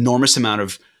 There's an enormous amount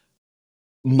of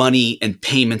money and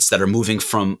payments that are moving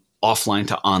from offline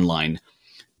to online.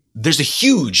 There's a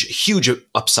huge, huge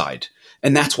upside.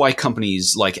 And that's why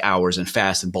companies like ours and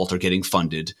Fast and Bolt are getting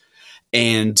funded.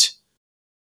 And,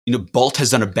 Bolt has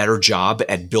done a better job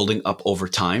at building up over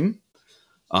time.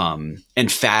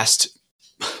 And Fast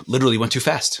literally went too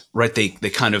fast, right? They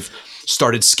kind of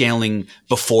started scaling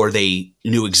before they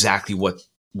knew exactly what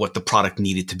the product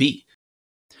needed to be.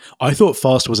 I thought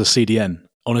Fast was a CDN.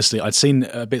 Honestly, I'd seen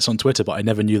bits on Twitter, but I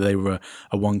never knew they were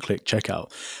a one-click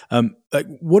checkout.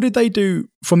 What did they do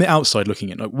from the outside looking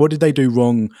in? Like, what did they do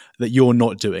wrong that you're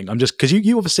not doing? I'm just because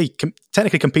you obviously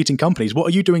technically competing companies. What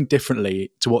are you doing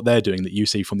differently to what they're doing that you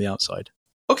see from the outside?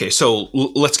 Okay, so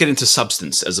let's get into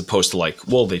substance as opposed to like,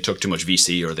 well, they took too much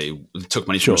VC or they took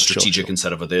money from a strategic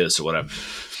instead of a this or whatever.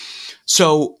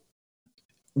 So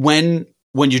when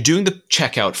you're doing the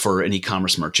checkout for an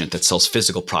e-commerce merchant that sells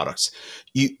physical products,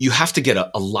 you have to get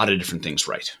a lot of different things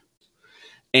right.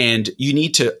 And you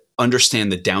need to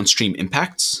understand the downstream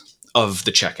impacts of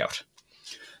the checkout.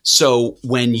 So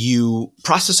when you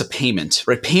process a payment,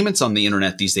 right? Payments on the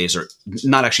internet these days are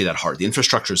not actually that hard. The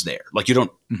infrastructure is there. Like you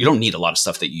don't need a lot of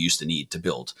stuff that you used to need to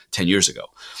build 10 years ago.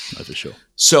 Not for sure.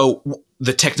 So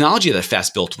the technology that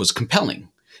Fast built was compelling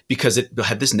because it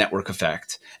had this network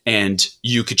effect and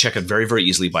you could check it very, very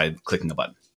easily by clicking a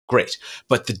button. Great.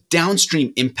 But the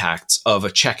downstream impacts of a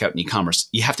checkout in e-commerce,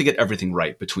 you have to get everything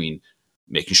right between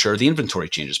making sure the inventory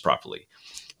changes properly,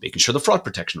 making sure the fraud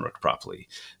protection works properly,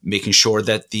 making sure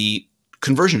that the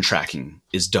conversion tracking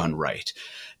is done right,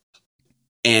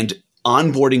 and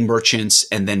onboarding merchants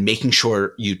and then making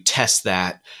sure you test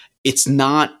that. It's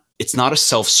not a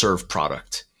self-serve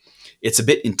product. It's a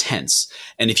bit intense.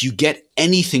 And if you get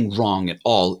anything wrong at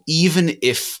all, even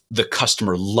if the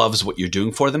customer loves what you're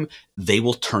doing for them, they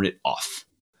will turn it off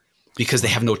because they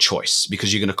have no choice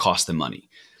because you're going to cost them money.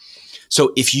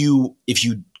 So if you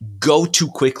go too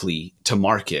quickly to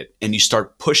market and you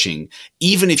start pushing,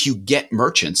 even if you get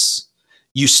merchants,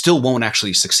 you still won't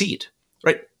actually succeed,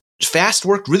 right? Fast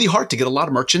worked really hard to get a lot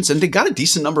of merchants and they got a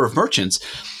decent number of merchants.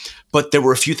 But there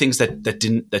were a few things that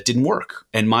didn't work.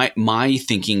 And my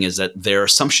thinking is that their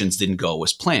assumptions didn't go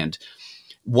as planned.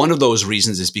 One of those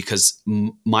reasons is because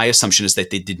my assumption is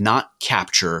that they did not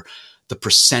capture the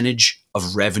percentage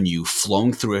of revenue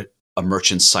flowing through a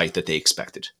merchant site that they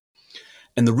expected.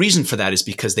 And the reason for that is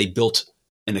because they built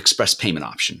an express payment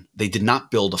option. They did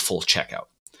not build a full checkout,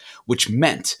 which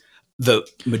meant the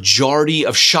majority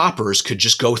of shoppers could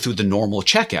just go through the normal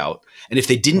checkout. And if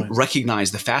they didn't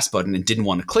recognize the Fast button and didn't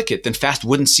want to click it, then Fast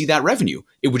wouldn't see that revenue.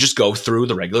 It would just go through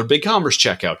the regular BigCommerce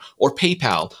checkout or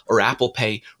PayPal or Apple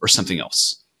Pay or something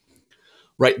else.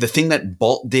 Right? The thing that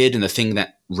Bolt did and the thing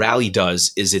that Rally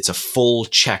does is it's a full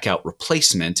checkout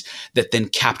replacement that then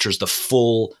captures the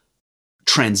full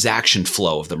transaction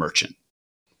flow of the merchant.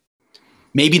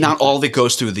 Maybe not all of it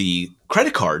goes through the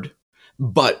credit card,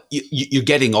 but you're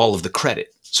getting all of the credit.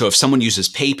 So if someone uses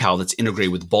PayPal that's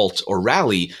integrated with Bolt or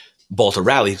Rally is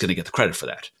going to get the credit for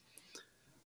that.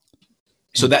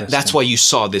 So that's why you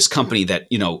saw this company that,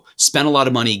 spent a lot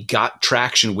of money, got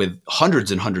traction with hundreds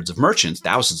and hundreds of merchants,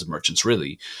 thousands of merchants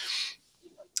really,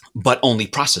 but only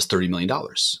processed $30 million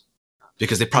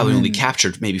because they probably only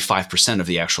captured maybe 5% of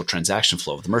the actual transaction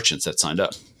flow of the merchants that signed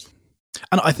up.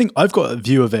 And I think I've got a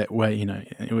view of it where,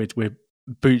 we're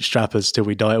bootstrappers till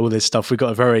we die, all this stuff. We've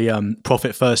got a very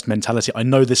profit first mentality. I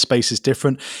know this space is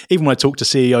different. Even when I talk to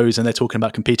CEOs and they're talking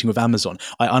about competing with Amazon,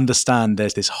 I understand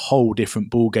there's this whole different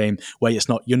ball game where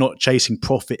you're not chasing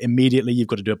profit immediately. You've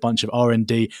got to do a bunch of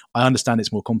R&D. I understand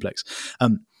it's more complex.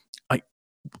 I'm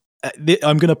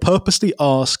going to purposely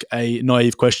ask a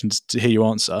naive question to hear your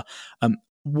answer.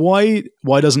 Why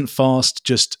doesn't Fast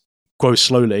just grow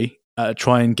slowly,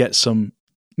 try and get some,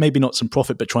 maybe not some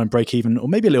profit, but try and break even, or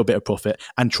maybe a little bit of profit,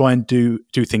 and try and do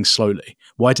things slowly?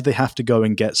 Why did they have to go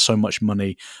and get so much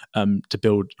money to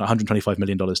build $125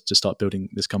 million to start building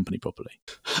this company properly?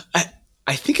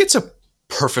 I think it's a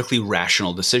perfectly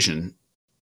rational decision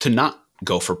to not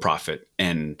go for profit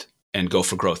and go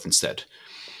for growth instead.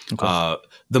 Okay.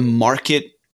 The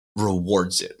market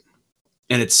rewards it,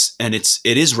 and it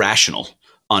is rational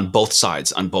on both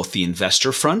sides, on both the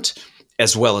investor front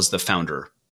as well as the founder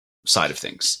side of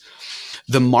things.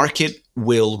 The market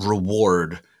will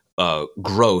reward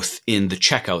growth in the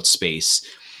checkout space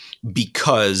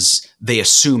because they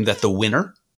assume that the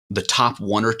winner, the top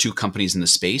one or two companies in the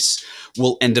space,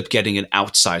 will end up getting an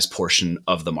outsized portion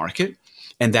of the market.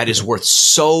 And that is worth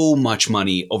so much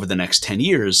money over the next 10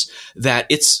 years that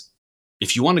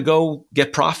if you want to go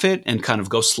get profit and kind of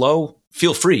go slow,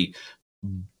 feel free,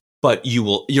 but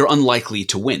you're unlikely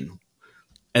to win.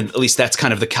 And at least that's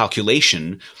kind of the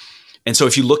calculation. And so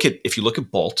if you look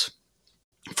at Bolt,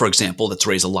 for example, that's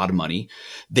raised a lot of money,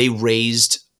 they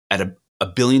raised at a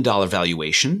 $1 billion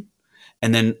valuation,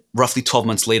 and then roughly 12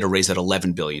 months later raised at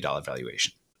 $11 billion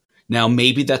valuation. Now,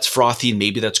 maybe that's frothy and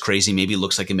maybe that's crazy. Maybe it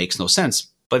looks like it makes no sense,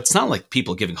 but it's not like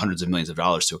people giving hundreds of millions of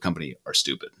dollars to a company are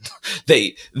stupid.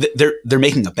 They're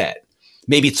making a bet.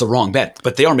 Maybe it's the wrong bet,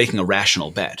 but they are making a rational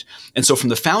bet. And so from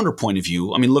the founder point of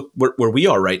view, I mean, look where we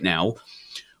are right now.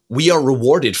 We are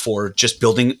rewarded for just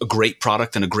building a great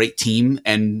product and a great team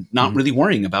and not really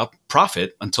worrying about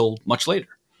profit until much later.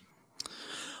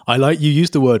 I like you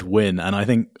used the word win, and I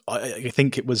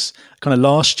think it was kind of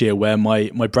last year where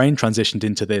my brain transitioned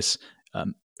into this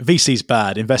VC's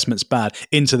bad, investment's bad,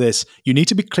 into this. You need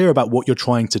to be clear about what you're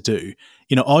trying to do.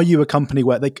 Are you a company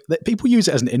where people use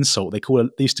it as an insult? They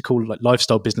used to call like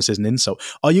lifestyle businesses an insult.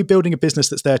 Are you building a business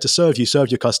that's there to serve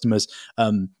your customers,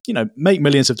 make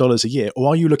millions of dollars a year? Or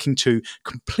are you looking to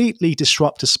completely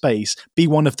disrupt a space, be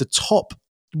one of the top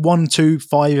 1, 2,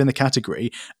 5 in the category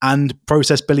and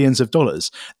process billions of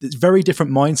dollars? It's very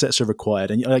different mindsets are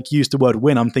required. And like you used the word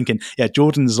win. I'm thinking, yeah,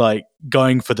 Jordan's like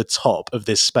going for the top of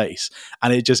this space.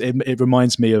 And it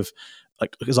reminds me of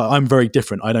because I'm very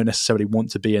different. I don't necessarily want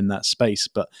to be in that space,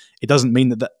 but it doesn't mean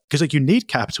that because you need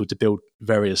capital to build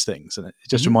various things. And it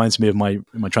just reminds me of my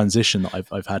transition that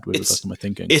I've had with regards to my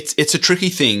thinking. It's a tricky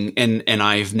thing. And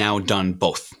I've now done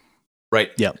both. Right.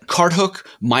 Yeah. Cardhook,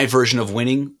 my version of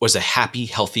winning, was a happy,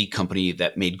 healthy company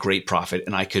that made great profit,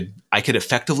 and I could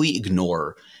effectively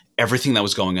ignore everything that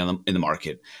was going on in the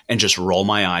market and just roll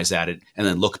my eyes at it, and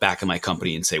then look back at my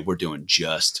company and say we're doing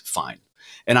just fine.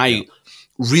 And I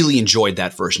really enjoyed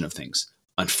that version of things.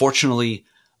 Unfortunately,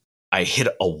 I hit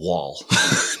a wall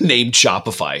named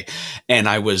Shopify, and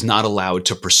I was not allowed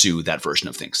to pursue that version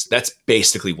of things. That's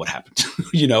basically what happened.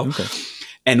 Okay.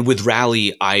 And with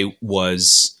Rally, I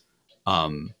was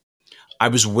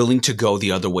willing to go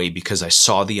the other way because I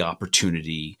saw the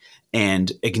opportunity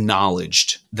and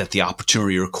acknowledged that the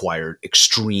opportunity required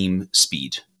extreme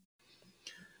speed.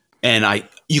 And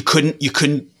you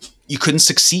couldn't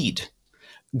succeed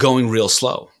going real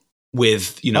slow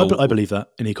with, I believe that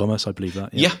in e-commerce. I believe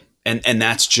that. Yeah. And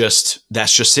that's just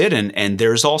it. And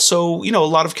there's also, a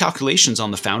lot of calculations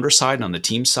on the founder side and on the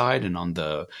team side and on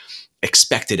the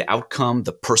expected outcome,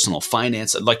 the personal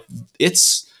finance. Like,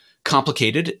 it's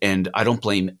complicated, and I don't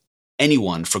blame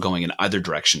anyone for going in either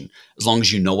direction. As long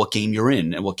as you know what game you're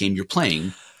in and what game you're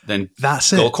playing, then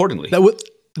go accordingly.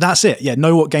 That's it. Yeah.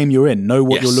 Know what game you're in. Know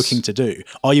what Yes. you're looking to do.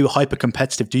 Are you hyper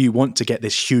competitive? Do you want to get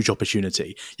this huge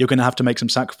opportunity? You're going to have to make some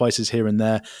sacrifices here and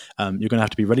there. You're going to have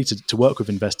to be ready to work with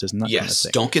investors and that kind of Yes.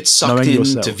 thing. Don't get sucked Knowing into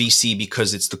yourself. VC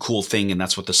because it's the cool thing and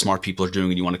that's what the smart people are doing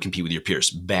and you want to compete with your peers.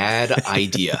 Bad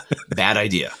idea. Bad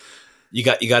idea. You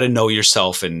got to know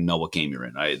yourself and know what game you're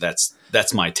in.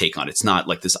 That's my take on it. It's not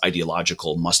like this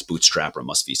ideological must bootstrap or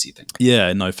must VC thing.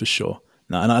 Yeah, no, for sure.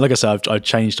 No, and like I said, I've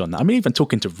changed on that. I mean, even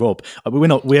talking to Rob,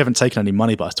 we haven't taken any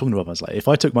money, but I was talking to Rob. I was like, if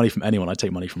I took money from anyone, I'd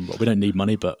take money from Rob. We don't need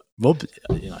money, but Rob,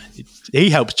 he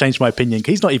helped change my opinion.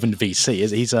 He's not even VC,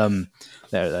 is he? He's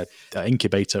they're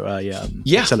incubator,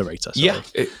 accelerator. Sorry. Yeah,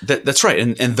 that's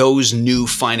right. And those new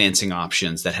financing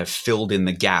options that have filled in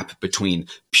the gap between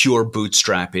pure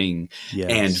bootstrapping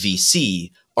and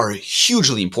VC are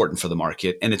hugely important for the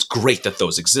market, and it's great that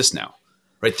those exist now.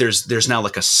 Right, there's now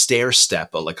like a stair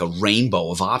step, like a rainbow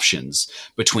of options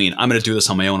between I'm going to do this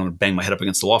on my own, I'm going to bang my head up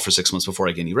against the wall for 6 months before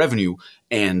I get any revenue,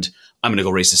 and I'm going to go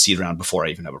raise the seed round before I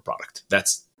even have a product.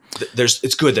 It's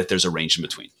good that there's a range in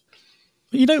between.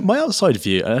 My outside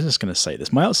view, I was just going to say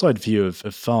this, my outside view of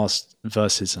Fast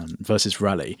versus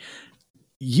Rally,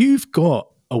 you've got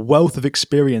a wealth of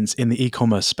experience in the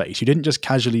e-commerce space. You didn't just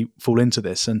casually fall into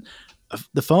this, and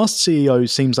the Fast CEO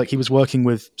seems like he was working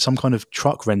with some kind of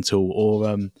truck rental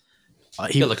or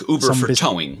like Uber for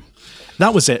towing.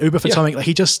 That was it, Uber for towing. Like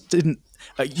he just didn't.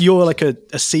 You're like a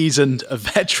seasoned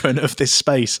veteran of this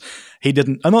space. He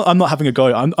didn't. I'm not having a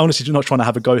go. I'm honestly not trying to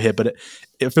have a go here, but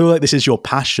it feels like this is your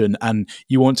passion, and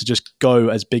you want to just go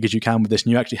as big as you can with this,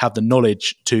 and you actually have the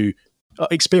knowledge to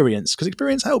experience, because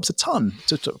experience helps a ton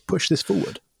to push this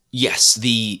forward. Yes,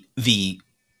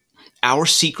 our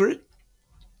secret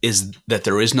is that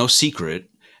there is no secret,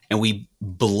 and we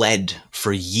bled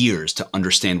for years to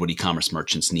understand what e-commerce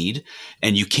merchants need,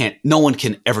 and no one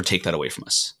can ever take that away from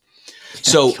us.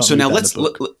 So now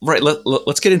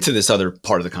let's get into this other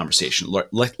part of the conversation.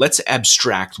 Let's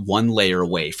abstract one layer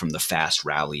away from the Fast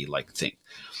Rally like thing.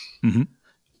 Mm-hmm.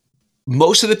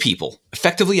 Most of the people,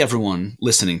 effectively everyone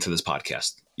listening to this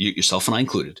podcast, yourself and I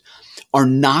included, are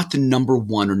not the number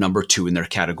one or number two in their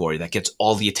category that gets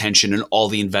all the attention and all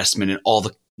the investment and all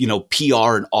the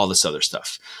PR and all this other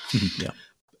stuff. Yeah.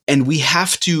 And we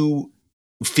have to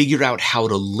figure out how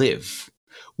to live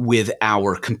with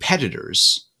our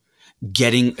competitors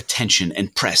getting attention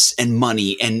and press and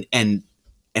money and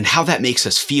how that makes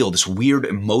us feel, this weird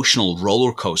emotional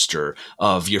roller coaster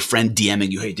of your friend DMing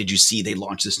you, hey, did you see they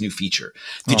launched this new feature?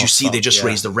 Did you see they just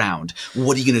raised a round?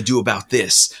 What are you going to do about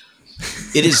this?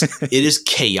 It is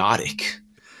chaotic,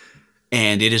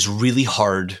 and it is really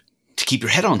hard to keep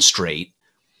your head on straight.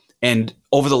 And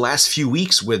over the last few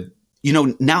weeks with,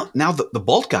 now the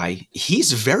Bolt guy,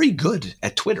 he's very good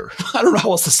at Twitter. I don't know how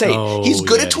else to say it. He's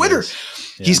good at Twitter.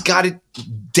 He's got it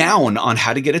down on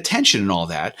how to get attention and all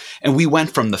that. And we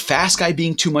went from the Fast guy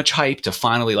being too much hype to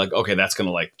finally like, okay, that's going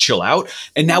to like chill out.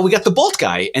 And now we got the Bolt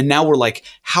guy. And now we're like,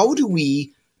 how do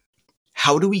we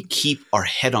keep our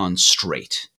head on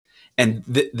straight? And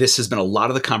this has been a lot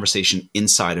of the conversation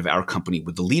inside of our company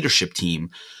with the leadership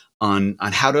team on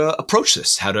how to approach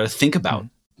this, how to think about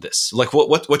this. Like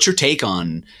what's your take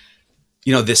on,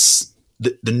 this,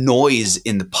 the noise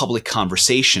in the public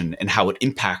conversation and how it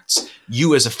impacts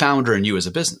you as a founder and you as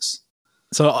a business?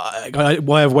 So I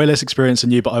have way less experience than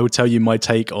you, but I would tell you my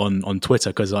take on Twitter,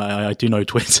 because I do know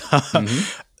Twitter.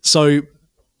 Mm-hmm. So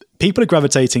people are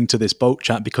gravitating to this Bolt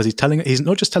chat because he's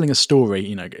not just telling a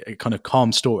story, a kind of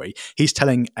calm story. He's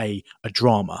telling a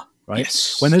drama. Right?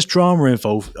 Yes. When there's drama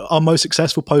involved, our most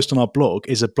successful post on our blog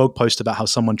is a blog post about how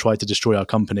someone tried to destroy our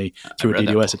company through a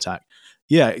DDoS attack.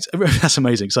 Yeah, that's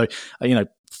amazing. So,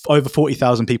 over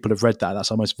 40,000 people have read that. That's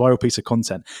our most viral piece of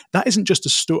content. That isn't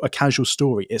just a casual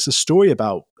story. It's a story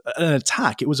about an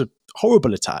attack. It was a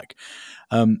horrible attack.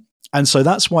 And so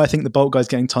that's why I think the Bolt guy's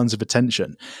getting tons of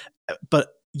attention. But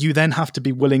you then have to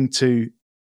be willing to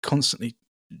constantly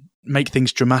make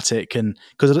things dramatic, and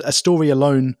because a story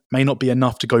alone may not be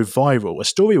enough to go viral. A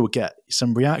story will get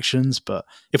some reactions, but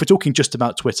if we're talking just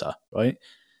about Twitter, right,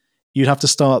 you'd have to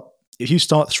start, if you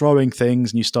start throwing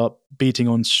things and you start beating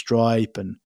on Stripe,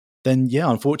 and then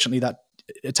unfortunately that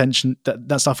attention,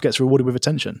 that stuff gets rewarded with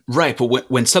attention. Right, but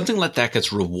when something like that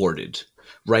gets rewarded,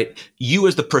 right, you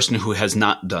as the person who has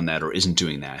not done that or isn't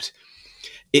doing that,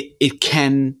 it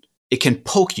can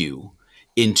poke you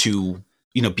into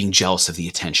being jealous of the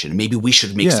attention. Maybe we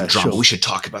should make some drama. Sure. We should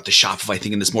talk about the Shopify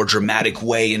thing in this more dramatic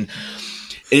way. And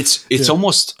it's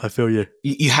almost, I feel you.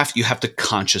 You have to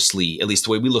consciously, at least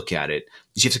the way we look at it,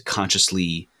 is you have to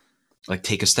consciously like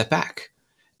take a step back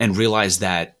and realize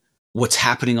that what's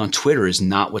happening on Twitter is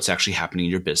not what's actually happening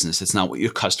in your business. It's not what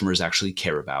your customers actually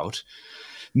care about.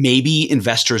 maybe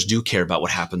investors do care about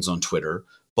what happens on Twitter,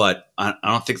 but I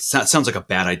don't think that sounds like a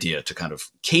bad idea to kind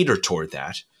of cater toward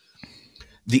that.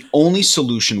 The only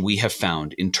solution we have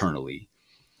found internally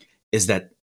is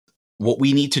that what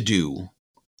we need to do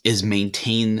is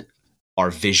maintain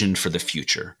our vision for the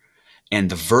future and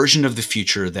the version of the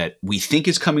future that we think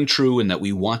is coming true and that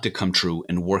we want to come true,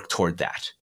 and work toward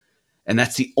that. And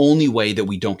that's the only way that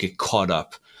we don't get caught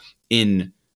up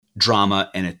in drama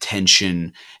and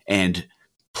attention and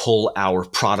pull our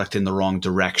product in the wrong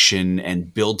direction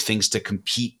and build things to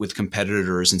compete with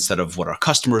competitors instead of what our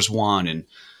customers want.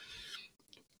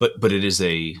 But it is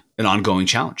an ongoing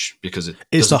challenge because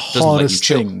it's the hardest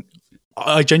thing.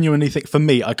 I genuinely think, for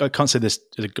me, I can't say this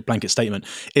as a blanket statement,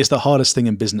 it's the hardest thing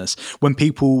in business. When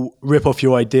people rip off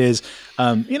your ideas,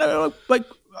 like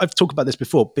I've talked about this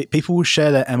before, people will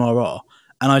share their MRR,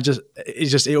 and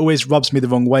it always rubs me the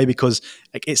wrong way, because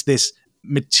like, it's this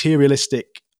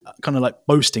materialistic kind of like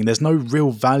boasting. There's no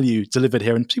real value delivered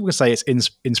here, and people can say it's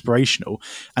inspirational,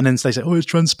 and then they say, "Oh, it's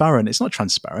transparent." It's not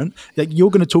transparent. Like, you're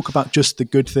going to talk about just the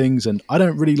good things, and I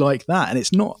don't really like that. And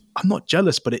it's not. I'm not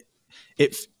jealous, but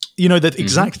the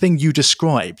exact thing you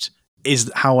described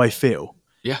is how I feel.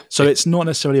 Yeah. So it's not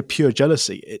necessarily a pure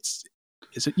jealousy. It's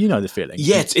the feeling.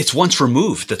 Yeah, it's once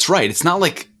removed. That's right. It's not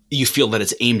like you feel that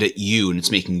it's aimed at you and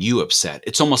it's making you upset.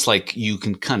 It's almost like you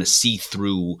can kind of see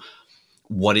through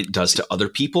what it does to other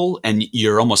people, and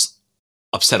you're almost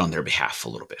upset on their behalf a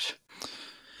little bit.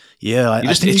 Yeah,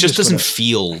 it just doesn't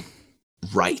feel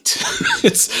right.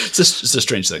 It's a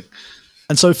strange thing.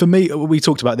 And so for me, we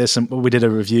talked about this, and we did a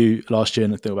review last year,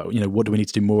 and I thought about, what do we need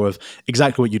to do more of?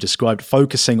 Exactly what you described,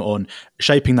 focusing on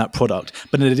shaping that product.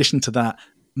 But in addition to that,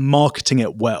 marketing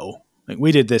it well. Like,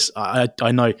 we did this.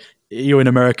 I know you're in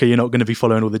America, you're not going to be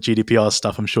following all the GDPR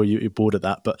stuff. I'm sure you're bored of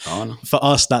that. But for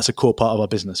us, that's a core part of our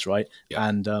business, right? Yeah.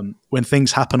 And when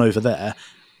things happen over there,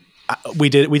 we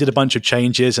did a bunch of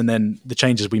changes, and then the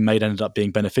changes we made ended up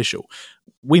being beneficial.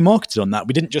 We marketed on that.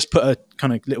 We didn't just put a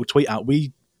kind of little tweet out.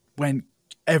 We went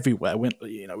everywhere.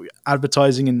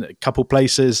 Advertising in a couple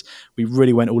places. We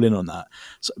really went all in on that.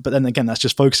 So, but then again, that's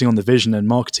just focusing on the vision and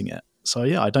marketing it. So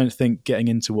yeah, I don't think getting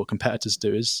into what competitors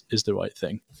do is the right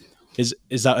thing.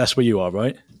 That's where you are,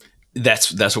 right?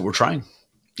 That's what we're trying.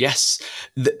 Yes.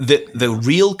 The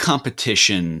real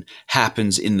competition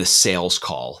happens in the sales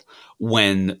call,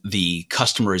 when the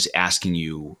customer is asking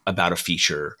you about a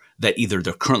feature that either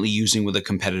they're currently using with a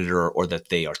competitor or that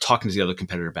they are talking to the other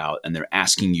competitor about, and they're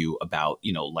asking you about,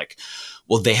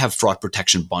 they have fraud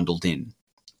protection bundled in.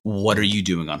 What are you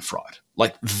doing on fraud?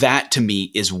 Like, that to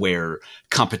me is where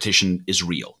competition is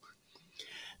real.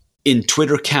 In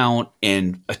Twitter count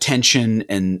and attention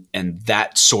and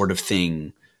that sort of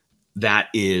thing, that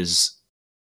is,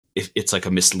 it's like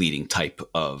a misleading type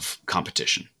of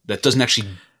competition that doesn't actually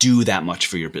do that much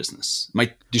for your business. It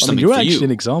might do something for you. You're actually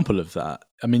an example of that.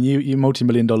 I mean, you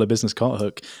multi-million-dollar business,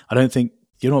 Carthook. I don't think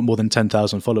you're not more than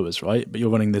 10,000 followers, right? But you're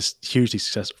running this hugely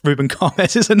successful. Ruben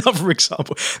Carmes is another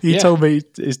example. You told me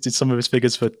did some of his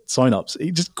figures for signups.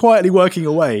 He's just quietly working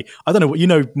away. I don't know what you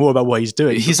know more about what he's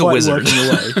doing. He's a wizard. Working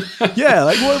away. Yeah,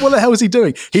 like what the hell is he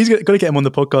doing? He's got to get him on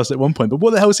the podcast at one point. But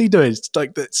what the hell is he doing? It's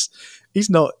like that's. He's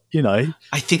not. I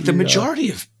think the majority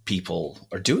of people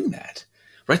are doing that.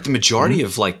 Right, the majority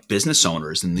of like business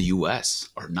owners in the U.S.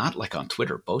 are not like on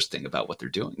Twitter boasting about what they're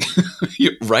doing,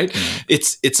 right? Mm-hmm.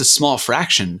 It's a small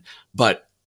fraction, but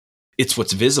it's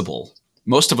what's visible.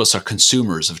 Most of us are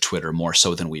consumers of Twitter more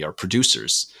so than we are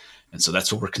producers, and so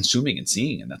that's what we're consuming and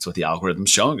seeing, and that's what the algorithm's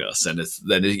showing us. And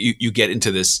you get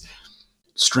into this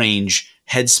strange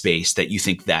headspace that you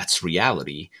think that's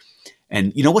reality.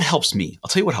 And you know what helps me? I'll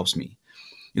tell you what helps me.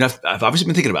 I've obviously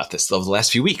been thinking about this over the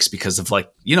last few weeks because of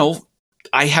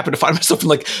I happen to find myself in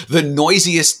like the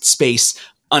noisiest space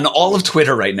on all of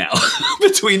Twitter right now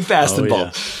between Fast and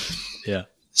Bulb. Yeah.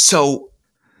 So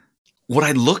what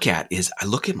I look at is I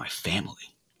look at my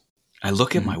family. I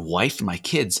look at my wife and my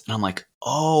kids, and I'm like,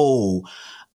 oh,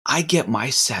 I get my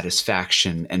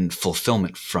satisfaction and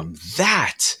fulfillment from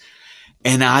that.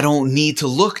 And I don't need to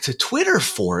look to Twitter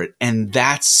for it. And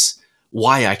that's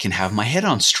why I can have my head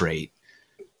on straight.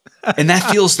 And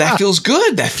that feels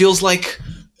good. That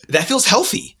feels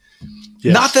healthy.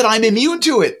 Yes. Not that I'm immune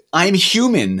to it. I'm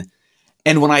human.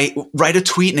 And when I write a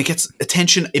tweet and it gets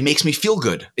attention, it makes me feel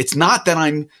good. It's not that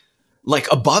I'm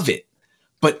like above it,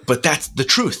 but that's the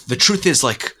truth. The truth is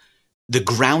like the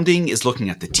grounding is looking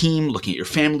at the team, looking at your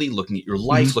family, looking at your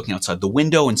life, looking outside the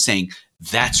window and saying,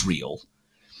 that's real.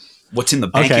 What's in the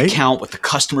bank account, what the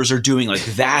customers are doing, like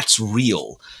that's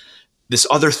real. This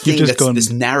other thing, this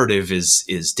narrative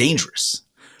is dangerous.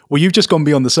 Well, you've just gone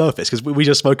beyond the surface, because we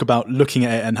just spoke about looking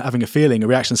at it and having a feeling, a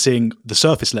reaction, seeing the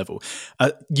surface level.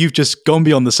 You've just gone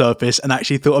beyond the surface and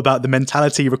actually thought about the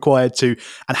mentality required to,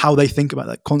 and how they think about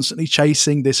that, constantly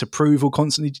chasing this approval,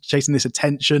 constantly chasing this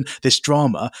attention, this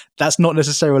drama. That's not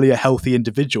necessarily a healthy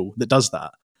individual that does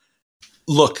that.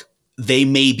 Look, they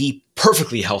may be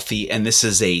perfectly healthy and this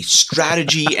is a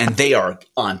strategy and they are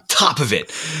on top of it.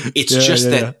 It's just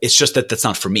that that's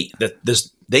not for me.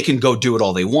 They can go do it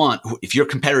all they want. If your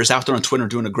competitor's out there on Twitter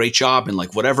doing a great job and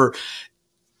like whatever,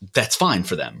 that's fine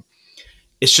for them.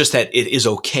 It's just that it is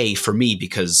okay for me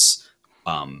because,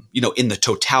 in the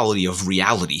totality of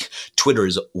reality, Twitter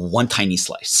is one tiny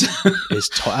slice.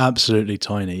 It's absolutely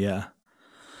tiny. Yeah.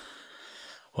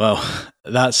 Well,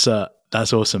 that's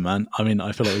awesome, man. I mean,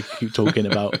 I feel like we keep talking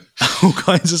about all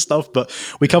kinds of stuff, but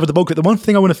we covered the bulk of it. The one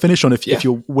thing I want to finish on, if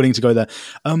you're willing to go there.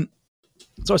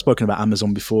 So I've spoken about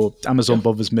Amazon before. Amazon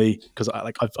bothers me because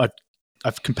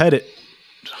I've compared it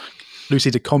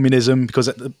loosely to communism, because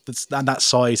at that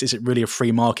size, is it really a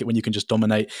free market when you can just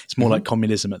dominate? It's more like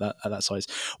communism at that size.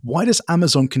 Why does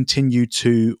Amazon continue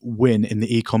to win in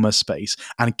the e-commerce space?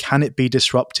 And can it be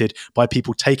disrupted by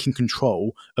people taking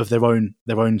control of their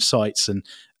own sites? And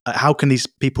how can these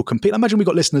people compete? Imagine we've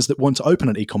got listeners that want to open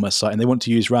an e-commerce site and they want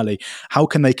to use Rally. How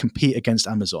can they compete against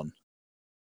Amazon?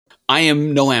 I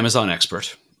am no Amazon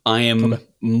expert. I am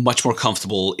much more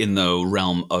comfortable in the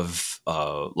realm of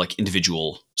like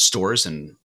individual stores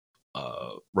and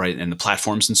and the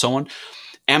platforms and so on.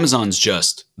 Amazon's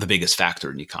just the biggest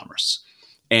factor in e-commerce,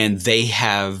 and they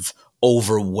have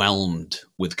overwhelmed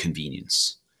with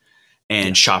convenience,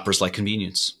 and shoppers like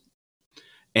convenience,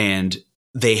 and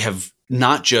they have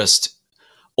not just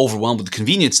overwhelmed with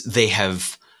convenience.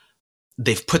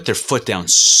 They've put their foot down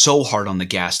so hard on the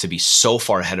gas to be so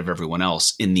far ahead of everyone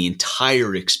else in the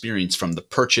entire experience from the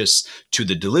purchase to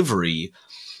the delivery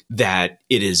that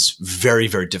it is very,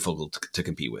 very difficult to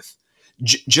compete with.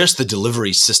 Just the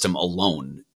delivery system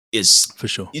alone is for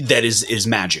sure. That is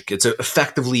magic. It's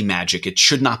effectively magic. It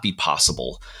should not be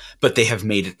possible, but they have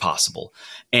made it possible.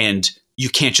 And you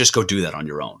can't just go do that on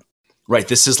your own. Right.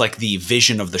 This is like the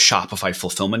vision of the Shopify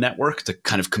fulfillment network to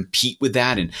kind of compete with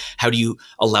that. And how do you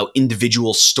allow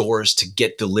individual stores to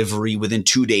get delivery within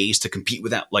 2 days to compete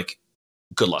with that? Like,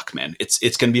 good luck, man.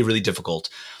 It's going to be really difficult.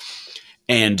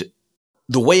 And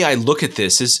the way I look at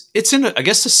this is it's in, I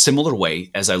guess, a similar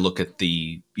way as I look at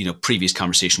the, previous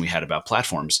conversation we had about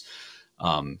platforms.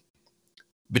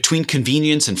 Between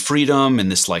convenience and freedom and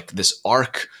this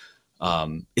arc,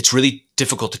 it's really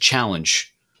difficult to challenge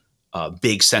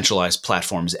big centralized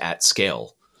platforms at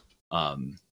scale. I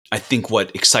think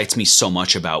what excites me so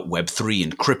much about Web3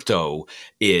 and crypto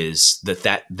is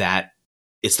that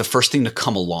it's the first thing to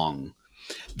come along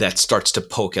that starts to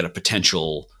poke at a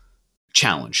potential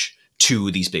challenge to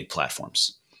these big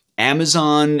platforms.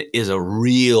 Amazon is a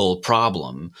real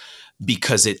problem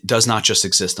because it does not just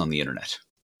exist on the internet.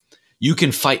 You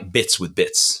can fight bits with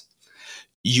bits.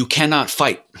 You cannot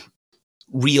fight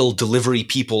real delivery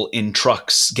people in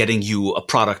trucks getting you a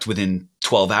product within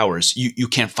 12 hours. You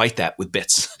can't fight that with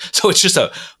bits. So it's just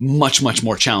a much, much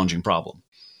more challenging problem.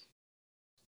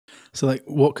 So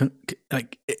do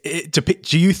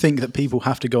you think that people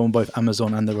have to go on both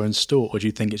Amazon and their own store? Or do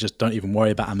you think it's just don't even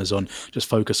worry about Amazon, just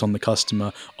focus on the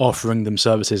customer, offering them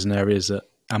services in areas that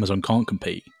Amazon can't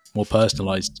compete, more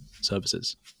personalized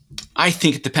services? I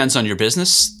think it depends on your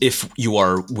business if you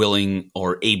are willing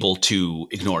or able to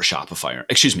ignore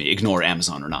ignore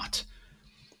Amazon or not.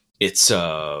 It's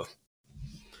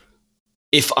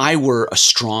if I were a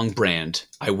strong brand,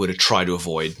 I would try to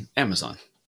avoid Amazon.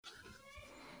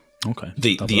 Okay.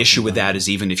 The issue with that is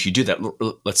even if you do that,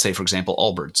 let's say, for example,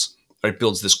 Allbirds, right,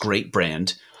 builds this great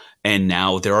brand, and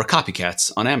now there are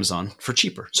copycats on Amazon for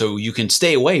cheaper. So you can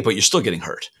stay away, but you're still getting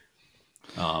hurt.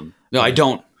 I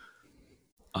don't.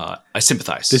 I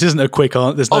sympathize. This isn't a quick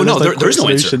answer. There's no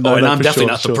answer. And I'm definitely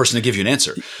not the person to give you an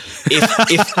answer.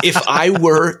 If I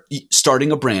were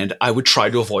starting a brand, I would try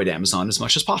to avoid Amazon as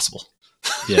much as possible.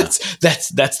 Yeah,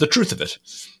 that's the truth of it.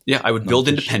 Yeah, I would build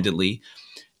independently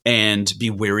and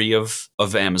be wary of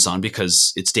Amazon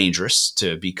because it's dangerous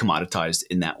to be commoditized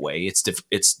in that way.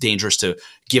 It's dangerous to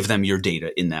give them your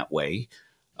data in that way.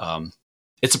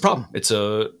 It's a problem. It's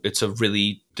a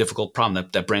really difficult problem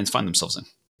that brands find themselves in.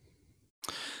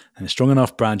 And a strong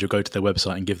enough brand, you'll go to their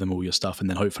website and give them all your stuff, and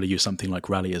then hopefully use something like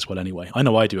Rally as well. Anyway, I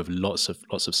know I do have lots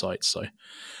of sites. So,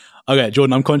 okay,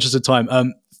 Jordan, I'm conscious of time.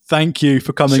 Thank you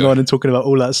for coming on and talking about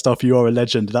all that stuff. You are a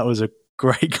legend. That was a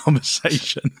great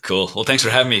conversation. Cool. Well, thanks for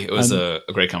having me. It was a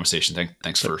great conversation.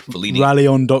 Thanks for leading.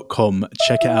 Rallyon.com.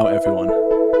 Check it out, everyone.